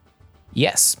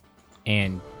Yes.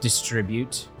 and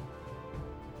distribute.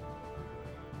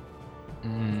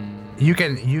 You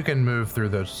can move through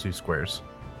those 2 squares.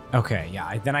 Okay,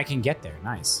 yeah, then I can get there.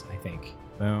 Nice, I think.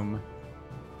 Boom.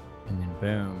 And then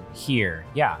boom. Here.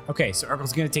 Yeah, okay, so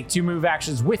Urkel's going to take 2 move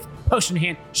actions with potion in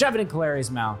hand, shove it in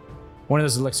Calere's mouth. One of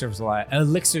those elixirs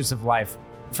of life.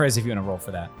 Frizz, if you want to roll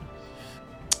for that.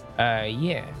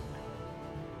 Yeah.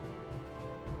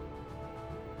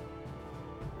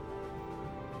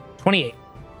 $28.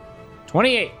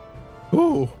 28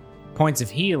 Ooh. points of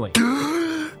healing.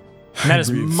 And that is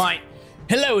my...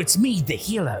 Hello, it's me, the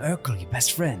healer, Urkel, your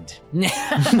best friend.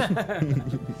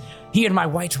 Here in my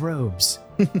white robes.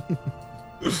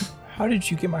 How did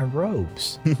you get my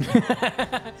robes?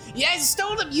 Yeah, I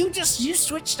stole them. You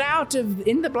switched out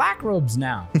in the black robes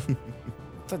now.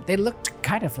 But they looked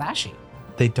kind of flashy.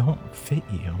 They don't fit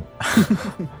you.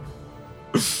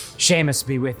 Seamus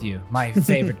be with you, my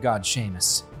favorite god,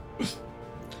 Seamus.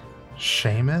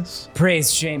 Seamus? Praise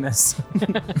Seamus.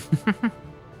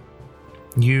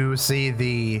 You see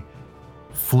the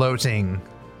floating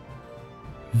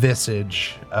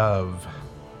visage of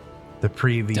the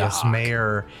previous Doc.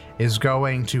 mayor is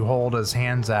going to hold his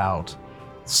hands out,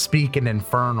 speak in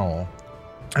infernal,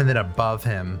 and then above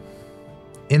him,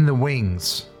 in the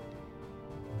wings,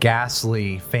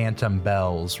 ghastly phantom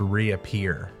bells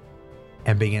reappear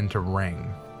and begin to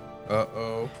ring.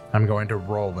 Uh-oh. I'm going to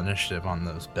roll initiative on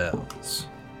those bells.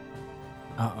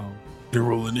 Uh-oh. You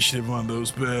roll initiative on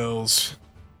those bells.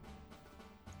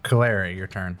 Calere, your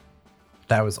turn.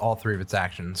 That was all 3 of its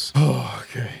actions. Oh,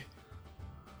 okay.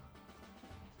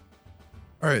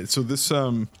 All right, so this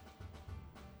ghosty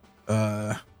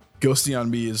on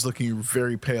me is looking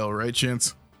very pale, right,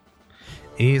 Chance?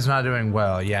 He's not doing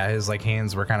well. Yeah, his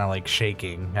hands were kind of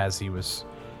shaking as he was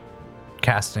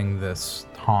casting this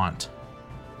taunt.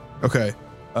 Okay.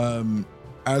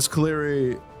 As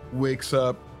Calere wakes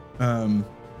up, I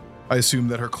assume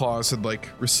that her claws had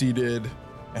receded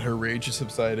and her rage has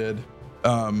subsided.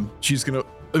 She's gonna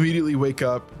immediately wake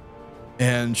up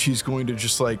and she's going to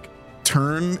just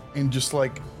turn and just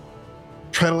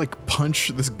try to punch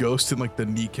this ghost in the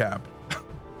kneecap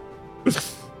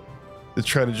to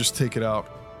try to just take it out.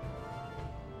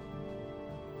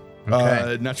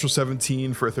 Okay. Natural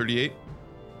 17 for a 38.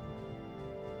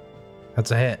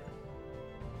 That's a hit.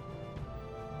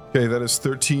 Okay, that is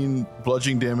 13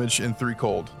 bludgeoning damage and 3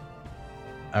 cold.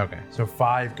 Okay, so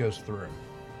 5 goes through.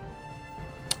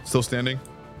 Still standing?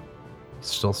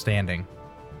 Still standing.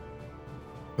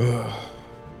 Ugh.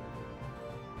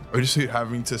 I just hate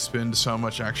having to spend so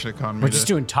much action economy We're to just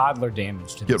doing toddler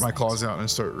damage to get these my things. claws out and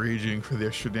start raging for the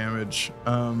extra damage.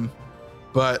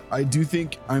 But I do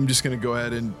think I'm just going to go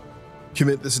ahead and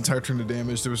commit this entire turn to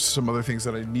damage. There was some other things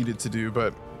that I needed to do,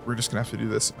 but we're just going to have to do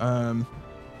this. And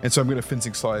so I'm going to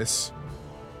fencing slice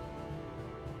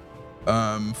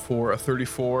for a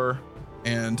 34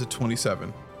 and a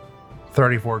 27.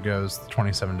 34 goes,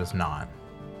 27 does not.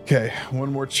 Okay,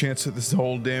 one more chance at this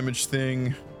whole damage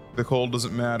thing. The cold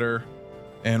doesn't matter.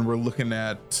 And we're looking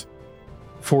at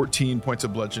 14 points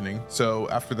of bludgeoning. So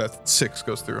after that, 6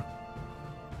 goes through.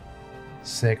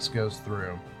 6 goes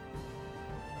through.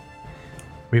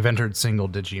 We've entered single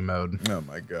digi mode. Oh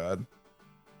my god.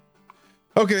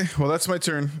 Okay, well that's my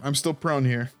turn. I'm still prone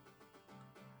here.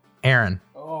 Aaron.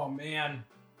 Oh man.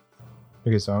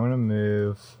 Okay, so I'm gonna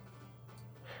move.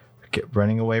 Get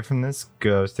running away from this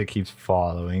ghost that keeps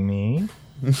following me.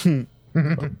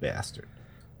 Oh, bastard.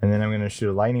 And then I'm gonna shoot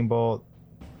a lightning bolt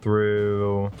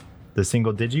through the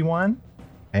single digi one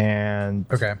and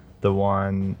the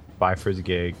one by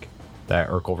Frizzigig that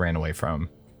Urkel ran away from.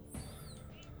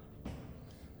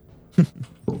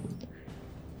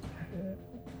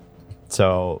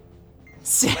 So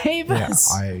Save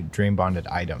us. I dream bonded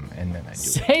item and then I do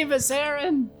Save us,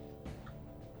 Aaron.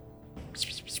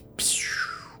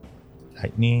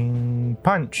 lightning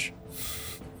punch.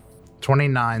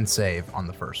 29 save on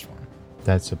the first one.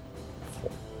 That's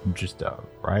just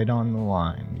right on the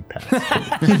line. You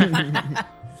passed.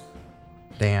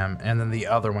 Damn. And then the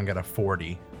other one got a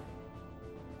 40.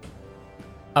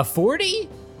 A 40?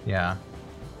 Yeah.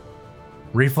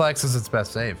 Reflex is its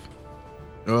best save.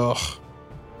 Ugh.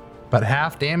 But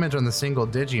half damage on the single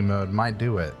digi mode might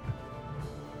do it.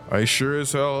 I sure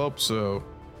as hell hope so.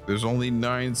 There's only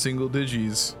 9 single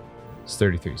digis. It's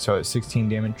 33. So it's 16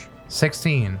 damage.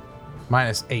 16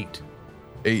 minus 8.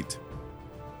 8.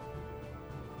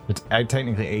 It's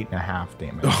technically 8.5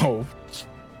 damage. Oh.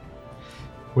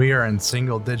 We are in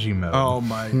single digi mode. Oh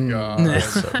my god.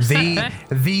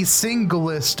 The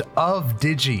singlest of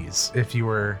digis, if you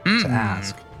were to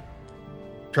ask.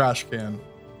 Trash can.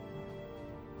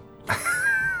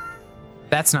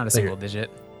 That's not a single digit.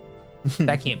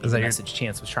 That can't be Is the that your- message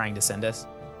Chance was trying to send us.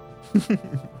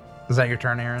 Is that your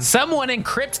turn, Aaron? Someone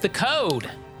encrypt the code.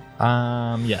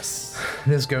 Yes.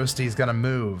 This ghostie's gonna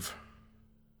move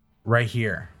right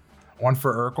here. One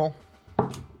for Urkel.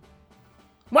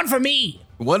 One for me.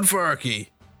 1 for Arky.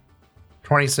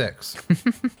 26.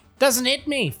 Doesn't hit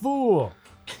me, fool.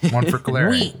 One for Caleri.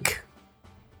 Weak.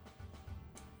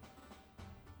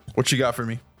 What you got for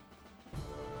me?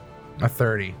 A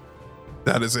 30.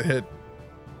 That is a hit.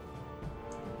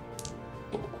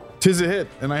 'Tis a hit,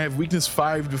 and I have weakness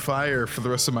 5 to fire for the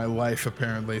rest of my life,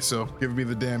 apparently. So give me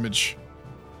the damage.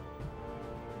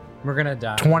 We're gonna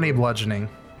die. 20 bludgeoning.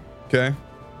 Okay.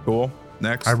 Cool.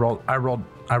 Next. I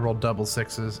rolled double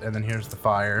 6s, and then here's the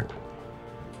fire.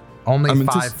 Only I'm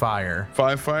 5 fire,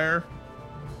 5 fire.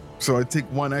 So I take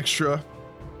 1 extra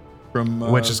from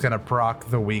which is gonna proc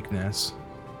the weakness.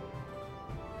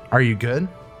 Are you good?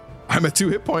 I'm at 2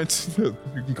 hit points. You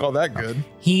can call that good.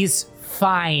 He's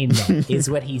fine, is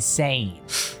what he's saying.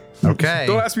 Okay.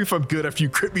 Don't ask me if I'm good after you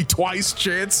crit me twice,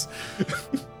 Chance.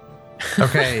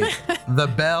 Okay. The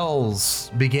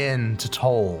bells begin to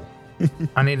toll.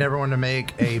 I need everyone to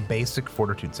make a basic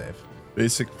fortitude save.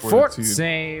 Basic Fort fortitude.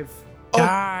 save.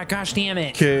 Ah, gosh damn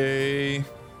it. Okay.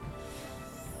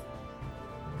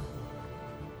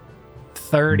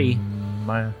 30.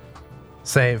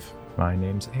 Save. My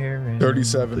name's Aaron.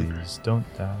 37. Please don't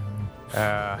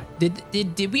die.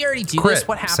 Did we already do Crit, this?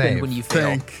 What happened save. when you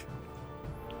failed? Thank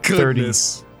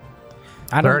goodness.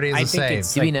 I 30 is I a think save.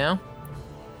 it's Do like, we know?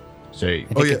 Say, I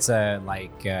think Oh, yeah. it's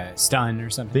a stun or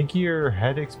something. think your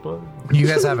head exploded? You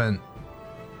guys haven't.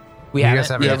 We you haven't. guys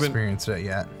haven't We haven't. experienced it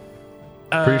yet.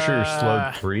 Pretty sure you're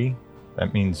slowed 3.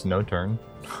 That means no turn.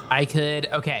 I could.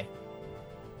 Okay.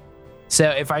 So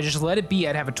if I just let it be,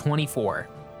 I'd have a 24,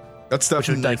 That's which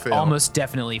would definitely like fail. almost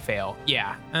definitely fail.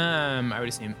 Yeah. I would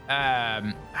assume.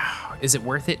 Is it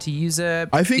worth it to use a?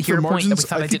 I think the hero point that we margins.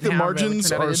 thought I think didn't the have, margins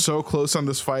turned out I are did? so close on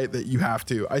this fight that you have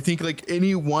to. I think like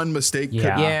any one mistake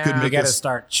Yeah. could We make gotta us.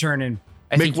 start churning.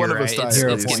 I Make think one you're of us right. die It's,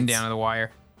 at it's least. getting down to the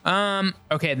wire.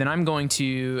 Okay, then I'm going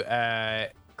to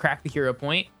crack the hero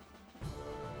point,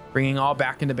 bringing all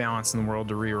back into balance in the world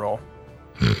to reroll.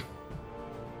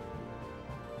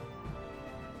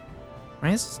 Why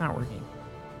is this not working?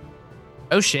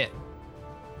 Oh shit.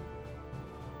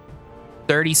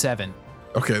 37.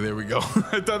 Okay, there we go.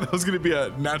 I thought that was gonna be a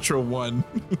natural 1.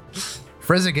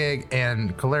 Frizzigig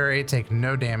and Caleri take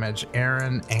no damage.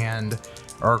 Aaron and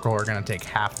Urkel are going to take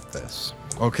half of this.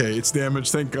 Okay, it's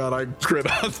damage. Thank God I crit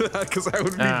on that because I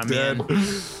would be Ah, dead.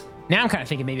 man. Now I'm kind of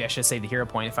thinking maybe I should save the hero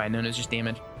point if I had known it was just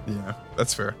damage. Yeah,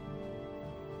 that's fair.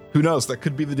 Who knows? That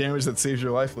could be the damage that saves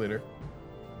your life later.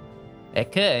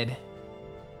 It could.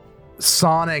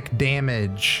 Sonic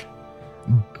damage,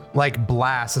 like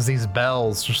blasts as these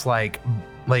bells just like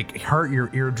hurt your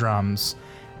eardrums.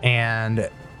 And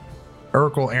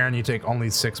Urkel, Aaron, you take only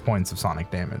 6 points of sonic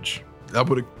damage. That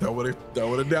would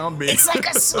have downed me. It's like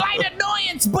a slight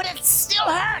annoyance, but it still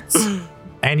hurts.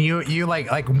 And you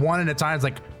like one at a time, it's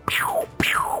like pew,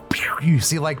 pew, pew. you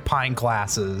see like pint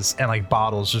glasses and like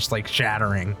bottles just like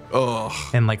shattering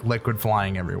and like liquid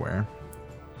flying everywhere.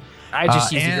 I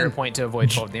just used a hero point to avoid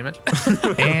 12 damage.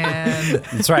 And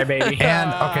That's right, baby.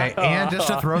 and just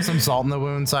to throw some salt in the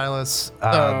wound, Silas,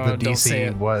 the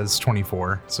DC was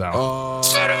 24. So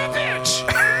Son of a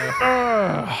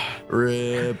bitch.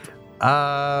 Rip.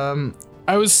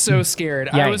 I was so scared.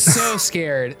 I was so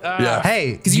scared. Yeah.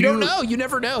 Hey, because you don't know. You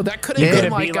never know. That could have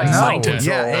been like mind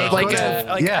control.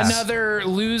 another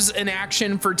lose an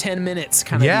action for 10 minutes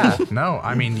kind of Yeah, deal. no,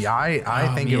 I mean,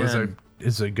 I think man. it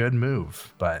was a good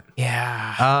move, but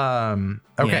Yeah.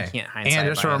 okay. can't hindsight And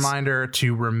just a bias. reminder,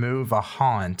 to remove a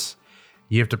haunt,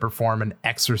 you have to perform an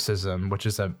exorcism, which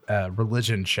is a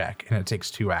religion check, and it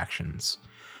takes 2 actions.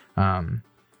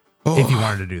 If you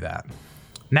wanted to do that.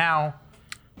 Now,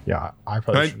 Yeah, I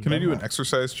probably Can I do an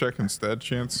exercise check instead,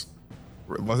 Chance?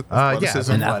 yeah,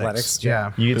 Athleticism? in athletics,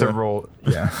 Yeah. You get to roll.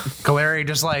 Yeah. Kaleri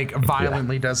just like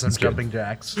violently does some jumping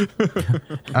jacks.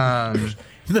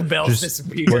 The bells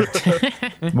disappear.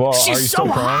 Well, She's are you so still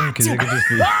prone? hot! Because it could just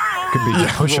be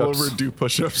push-ups. Roll over and do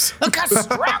push-ups. Look how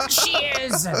strong she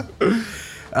is.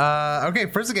 Okay,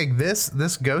 Frizzigig, this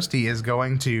ghosty is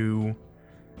going to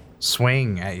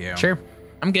swing at you. Sure.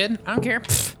 I'm good. I don't care.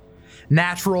 Pfft.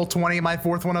 Natural 20, my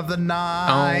 4th one of the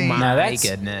night. Oh my Now that's-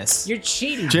 goodness. You're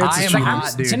cheating. Chance I is am cheating.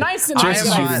 hot, dude. Tonight's the I night am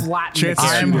that I hot. flatten Chance the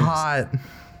is I am cheating. hot.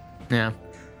 Yeah.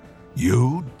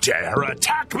 You dare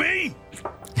attack me?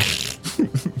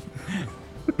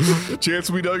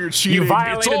 Chance, we know you're cheating. You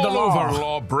violated It's the all law. over,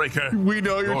 lawbreaker. We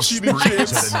know you're Your cheating, spree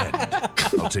is Chance. at an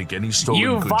end. I'll take any stolen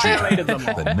You goods you violated have. them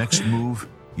all. The next move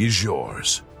is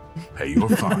yours. Pay your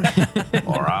fine,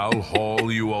 or I'll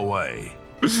haul you away.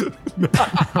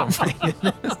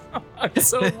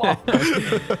 so long.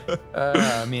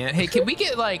 Man. Hey, can we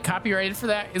get like copyrighted for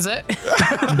that? Is that?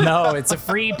 No, it's a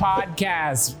free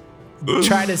podcast.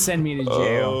 Try to send me to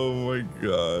jail. Oh my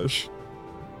gosh.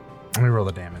 Let me roll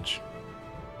the damage.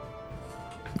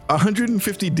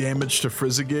 150 damage to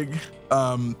Frizzigig.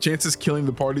 Chance is killing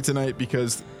the party tonight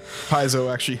because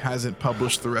Paizo actually hasn't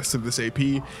published the rest of this AP,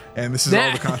 and this is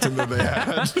all the content that they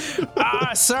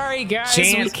had. Sorry guys, we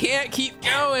Chance- can't keep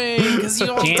going because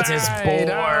you all Chance is died. bored.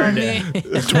 Oh, man.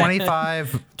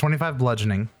 25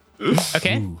 bludgeoning.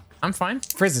 Okay, I'm fine.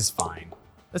 Frizz is fine.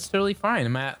 That's totally fine.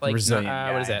 I'm at like Resilient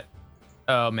what is guy. that?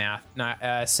 Oh, math.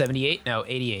 Not 78. No,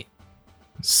 88.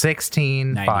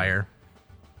 16 90. fire.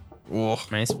 Oh,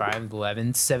 Minus 5,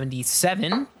 11,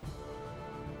 77.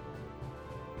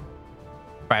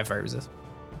 5 fire resist.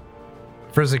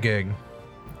 Frizzigig,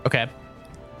 Okay.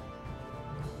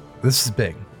 this is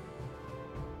big.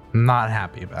 I'm not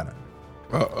happy about it.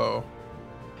 uh-oh.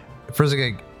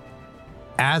 Frizzigig,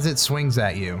 as it swings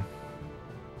at you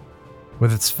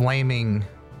with its flaming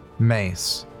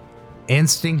mace,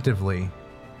 instinctively,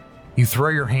 you throw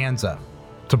your hands up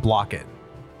to block it.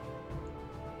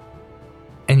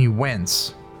 And you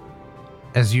wince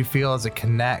as you feel as it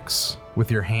connects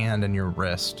with your hand and your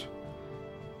wrist.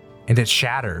 And it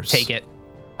shatters. Take it.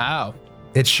 Oh.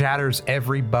 It shatters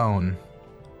every bone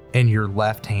in your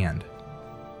left hand.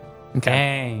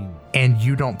 Dang. And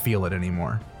you don't feel it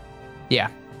anymore. Yeah.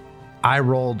 I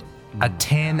rolled a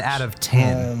 10 out of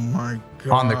 10 my gosh.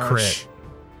 on the crit.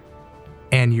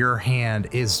 And your hand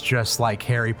is just like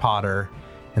Harry Potter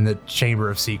in the Chamber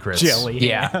of Secrets. Jelly.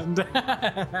 Yeah.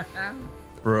 hand.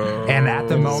 Bro. And at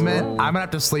the moment, I'm gonna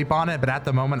have to sleep on it, but at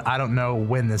the moment, I don't know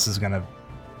when this is gonna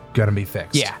be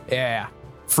fixed. Yeah.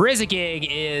 Frizzigig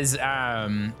is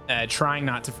trying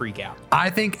not to freak out. I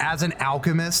think as an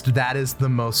alchemist, that is the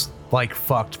most like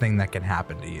fucked thing that can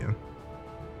happen to you.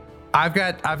 I've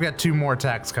got 2 more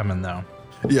attacks coming though.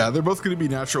 Yeah, they're both going to be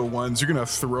natural ones. You're going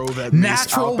to throw that mace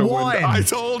Natural out the one. window. I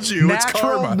told you. Natural it's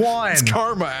karma. one. It's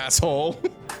karma, asshole.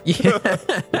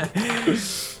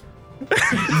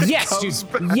 Yes,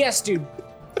 dude. Yes, dude.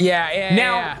 Yeah.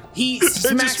 Now he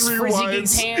smacks just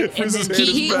Frizzigig's rewinds. hand and then Frizz's hand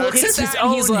He is back. looks at hits his that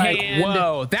and he's own like, hand,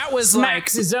 whoa, that was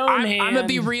smacks like, his own I'm gonna hand.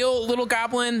 be real, little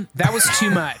goblin. That was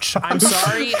too much. I'm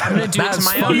sorry. I'm gonna do it to That's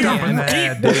my fucked own up in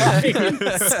hand. the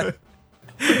head, dude.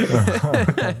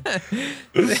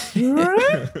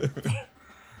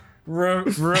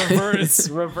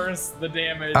 reverse the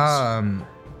damage.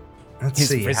 Let's His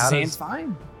see. How hand's does,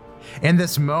 fine. in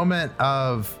this moment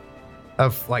of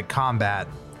like combat,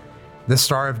 the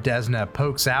Star of Desna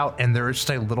pokes out, and there is just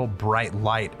a little bright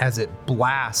light as it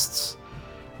blasts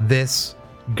this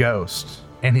ghost,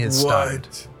 and he is stunned.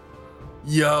 What?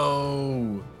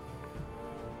 Yo.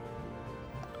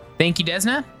 Thank you,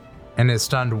 Desna. And is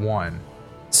stunned 1.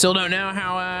 Still don't know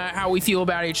how we feel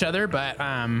about each other, but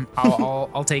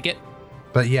I'll take it.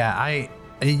 But yeah,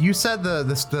 You said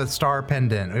the star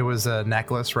pendant. It was a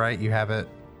necklace, right? You have it.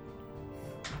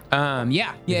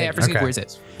 Yeah. Frizzigig Okay. wears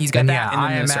it. He's got And that. yeah, and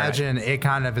I then the sword. imagine it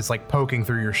kind of is like poking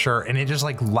through your shirt, and it just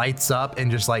like lights up,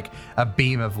 and just like a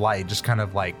beam of light just kind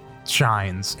of like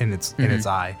shines in its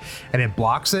eye, and it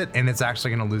blocks it, and it's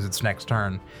actually going to lose its next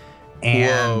turn.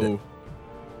 And Whoa.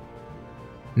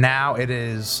 now it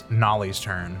is Nolly's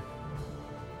turn.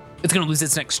 It's gonna lose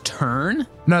its next turn.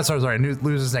 No, sorry, it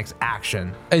loses its next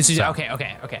action. So-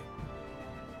 Okay.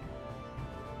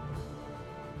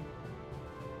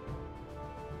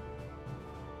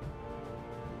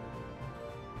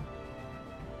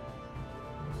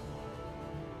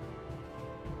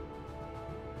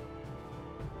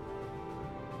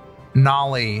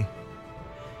 Nolly,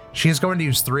 she's going to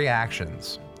use 3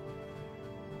 actions.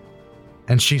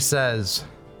 And she says,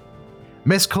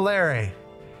 Miss Calere,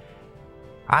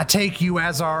 I take you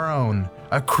as our own,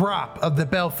 a crop of the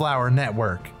Bellflower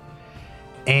Network.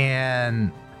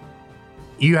 And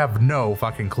you have no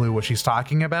fucking clue what she's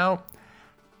talking about.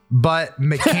 But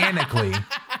mechanically,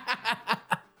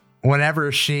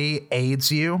 whenever she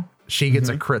aids you, she gets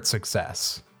a crit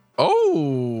success.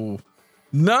 Oh,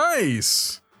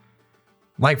 nice.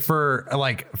 Like for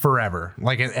like forever.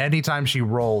 Like anytime she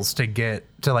rolls to get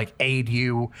to like aid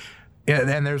you,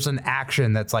 and there's an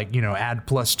action that's like, you know, add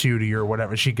 +2 to your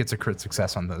whatever, she gets a crit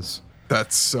success on those.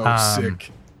 That's so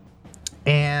sick.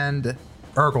 And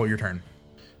Urkel, your turn.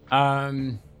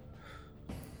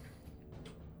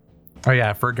 Oh yeah,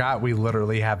 I forgot we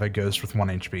literally have a ghost with 1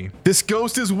 HP. This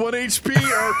ghost is 1 HP,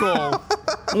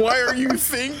 Urkel. Why are you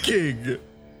thinking?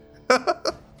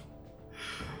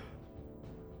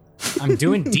 I'm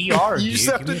doing DR. You just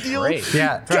have to deal.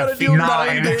 Yeah, Gotta deal not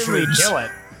 9 actually damage. kill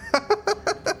it.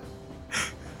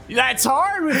 That's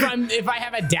hard if I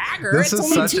have a dagger. This it's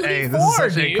is only such 2d4, a this is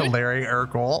such dude. a Calere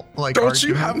Urkel like Don't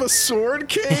you argument. have a sword,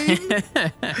 Kane?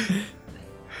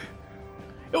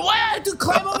 Why I have to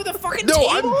climb over the fucking No,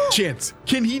 table? Chance.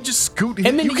 Can he just scoot?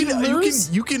 And then you he can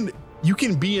lose? you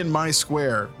can be in my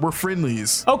square. We're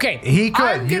friendlies. Okay, He could,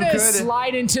 I'm you gonna could.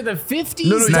 slide into the 50s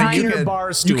No, you diner could.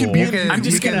 bar stool. You can be. You can- I'm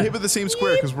just you can gonna. inhibit the same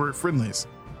square because we're friendlies.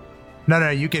 No,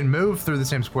 you can move through the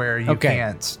same square. You Okay.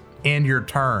 can't end your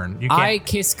turn. You can't I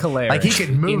kiss Calere. Like, he could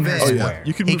move her in. Oh Anyway. yeah, square.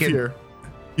 you can He move can here.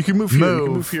 You can move here. You can move.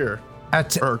 move here.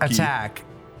 Or key. attack.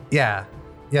 Yeah,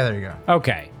 there you go.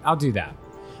 Okay, I'll do that.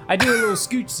 I do a little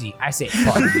scoochie. I say,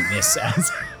 pardon me, miss. Let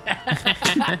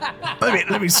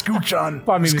me scooch on.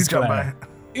 Pardon me, Miss scooch on Calere.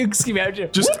 Excuse me, I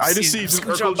just. Just- whoops, I just see just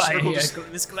scooch Urkel on by just- Urkel here,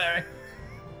 just- Miss Calere.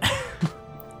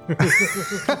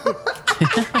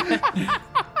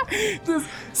 Just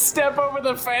step over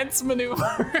the fence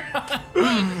maneuver.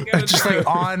 Just like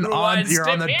on One you're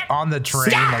on step the in. on the train,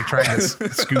 Stop. like trying to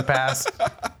scoot past.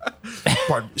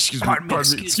 Pardon me.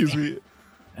 Excuse me.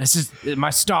 This is my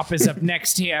stop is up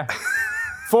next here.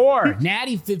 4,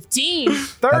 natty 15,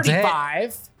 That's it.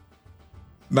 35.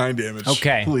 9 damage.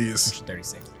 Okay. Please.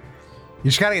 36. You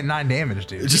just gotta get 9 damage,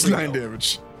 dude. Just 9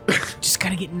 damage. Just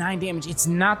gotta get 9 damage. It's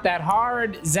not that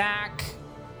hard, Zach.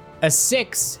 A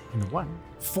 6 and a 1.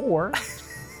 4.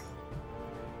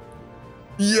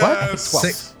 Yes. 12.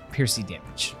 Six. Piercing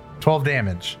damage. 12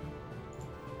 damage.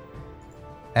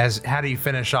 How do you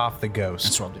finish off the ghost?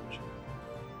 That's 12 damage.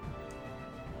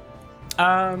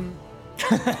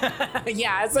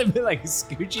 Yeah, as I've been like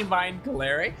scooching behind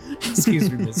Calere. Excuse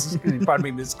me, Miss. Pardon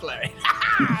me, Miss Calere.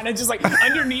 And I just like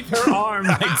underneath her arm,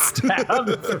 like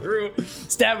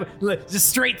stab just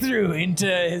straight through into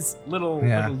his little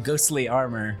ghostly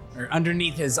armor, or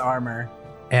underneath his armor.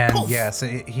 And Poof. yes,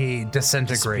 he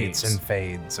disintegrates Dissipates. and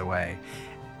fades away.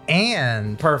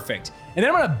 And Perfect. And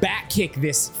then I'm gonna back kick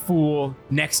this fool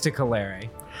next to Calere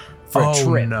for a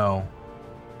trip. no.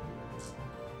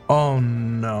 Oh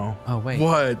no. Oh wait.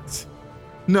 What?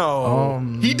 No. Oh,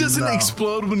 He doesn't no.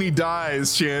 explode when he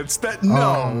dies, Chance. That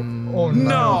Oh, no. no.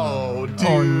 No, dude.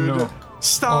 Oh, no.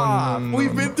 Stop. Oh, no, no,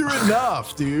 We've no. been through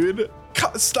enough, dude.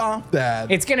 Stop that.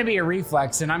 It's gonna be a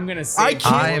reflex, and I'm gonna say I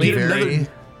can't I am get very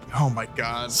another. Oh my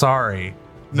god. sorry.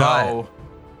 No.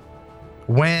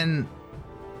 But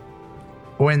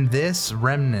when this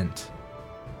remnant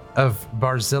of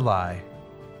Barzillai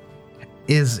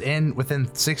is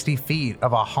within 60 feet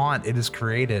of a haunt it has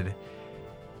created,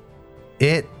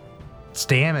 its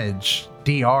damage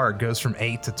DR goes from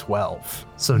 8 to 12.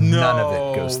 So none of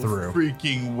it goes through.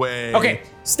 Freaking way. Okay,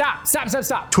 stop.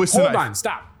 Twist the Hold knife. on,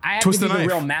 stop. I have Twist to the do the knife.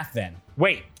 real math then.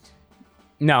 Wait.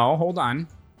 No, hold on.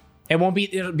 It'll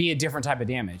be a different type of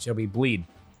damage. It'll be bleed.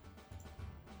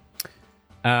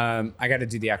 I got to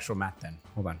do the actual math then.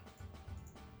 Hold on.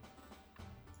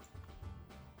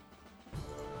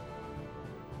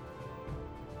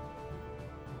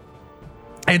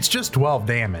 It's just 12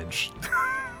 damage.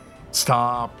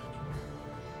 Stop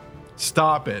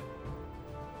it.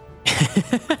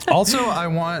 Also, I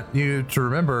want you to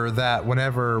remember that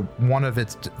whenever one of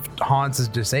its haunts is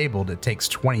disabled, it takes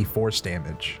 20 force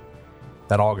damage.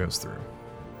 That all goes through.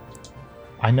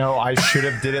 I know I should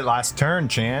have did it last turn,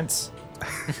 Chance.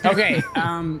 Okay,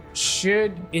 can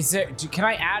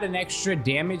I add an extra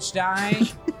damage die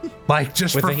Like,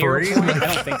 just with for a hero free? point?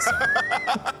 I don't think so.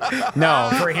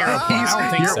 No, for a hero point, I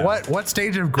don't think so. What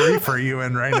stage of grief are you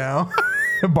in right now?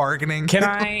 Bargaining? Can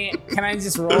I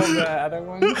just roll the other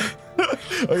one?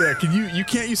 Oh yeah, you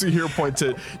can't use a hero point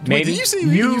to Maybe. Did you say you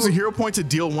can use a hero point to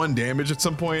deal 1 damage at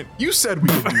some point? You said we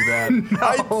could do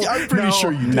that. I'm pretty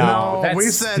sure you did. No. We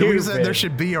That's said stupid. there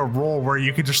should be a rule where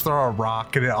you could just throw a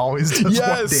rock and it always does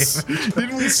Yes. 1 damage.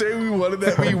 Didn't we say we wanted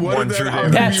that? We wanted that. true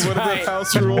House, damage. we wanted That's that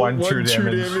house rule. One One true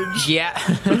true damage. damage.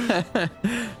 Yeah.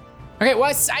 Okay,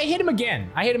 well, I hit him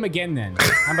again. Then.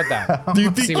 How about that? Do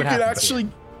you think See you what could happens actually?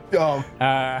 Oh,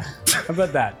 How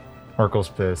about that? Urkel's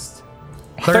pissed.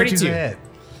 32's 32. a hit.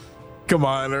 come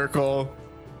on, Urkel.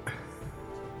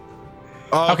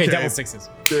 Okay, double sixes.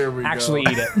 There we Actually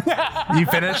go. eat it. You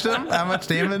finished him? How much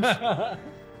damage? That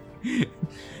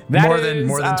More is,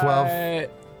 than 12?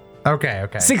 Okay.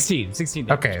 16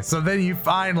 damage. Okay, so then you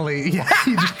finally, you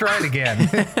just try it again.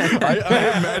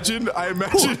 I imagine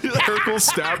Urkel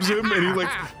stabs him and he like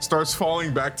starts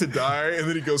falling back to die, and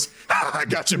then he goes, "I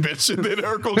got you, bitch," and then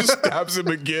Urkel just stabs him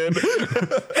again.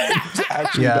 He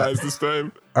actually Yeah. dies this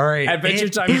time. All right, Adventure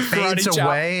it, Time it karate fades chop.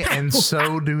 away, and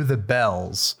so do the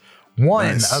bells. One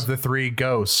Nice. of the 3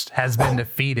 ghosts has been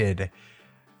defeated.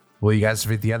 Will you guys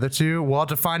defeat the other 2? We'll have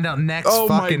to find out next Oh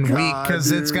my fucking week, God,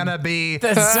 because it's dude. gonna be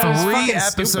That sounds 3 fucking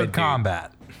episode stupid, dude.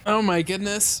 combat. Oh my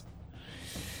goodness.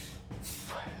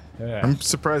 I'm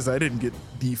surprised I didn't get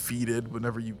defeated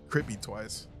whenever you crit me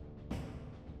twice.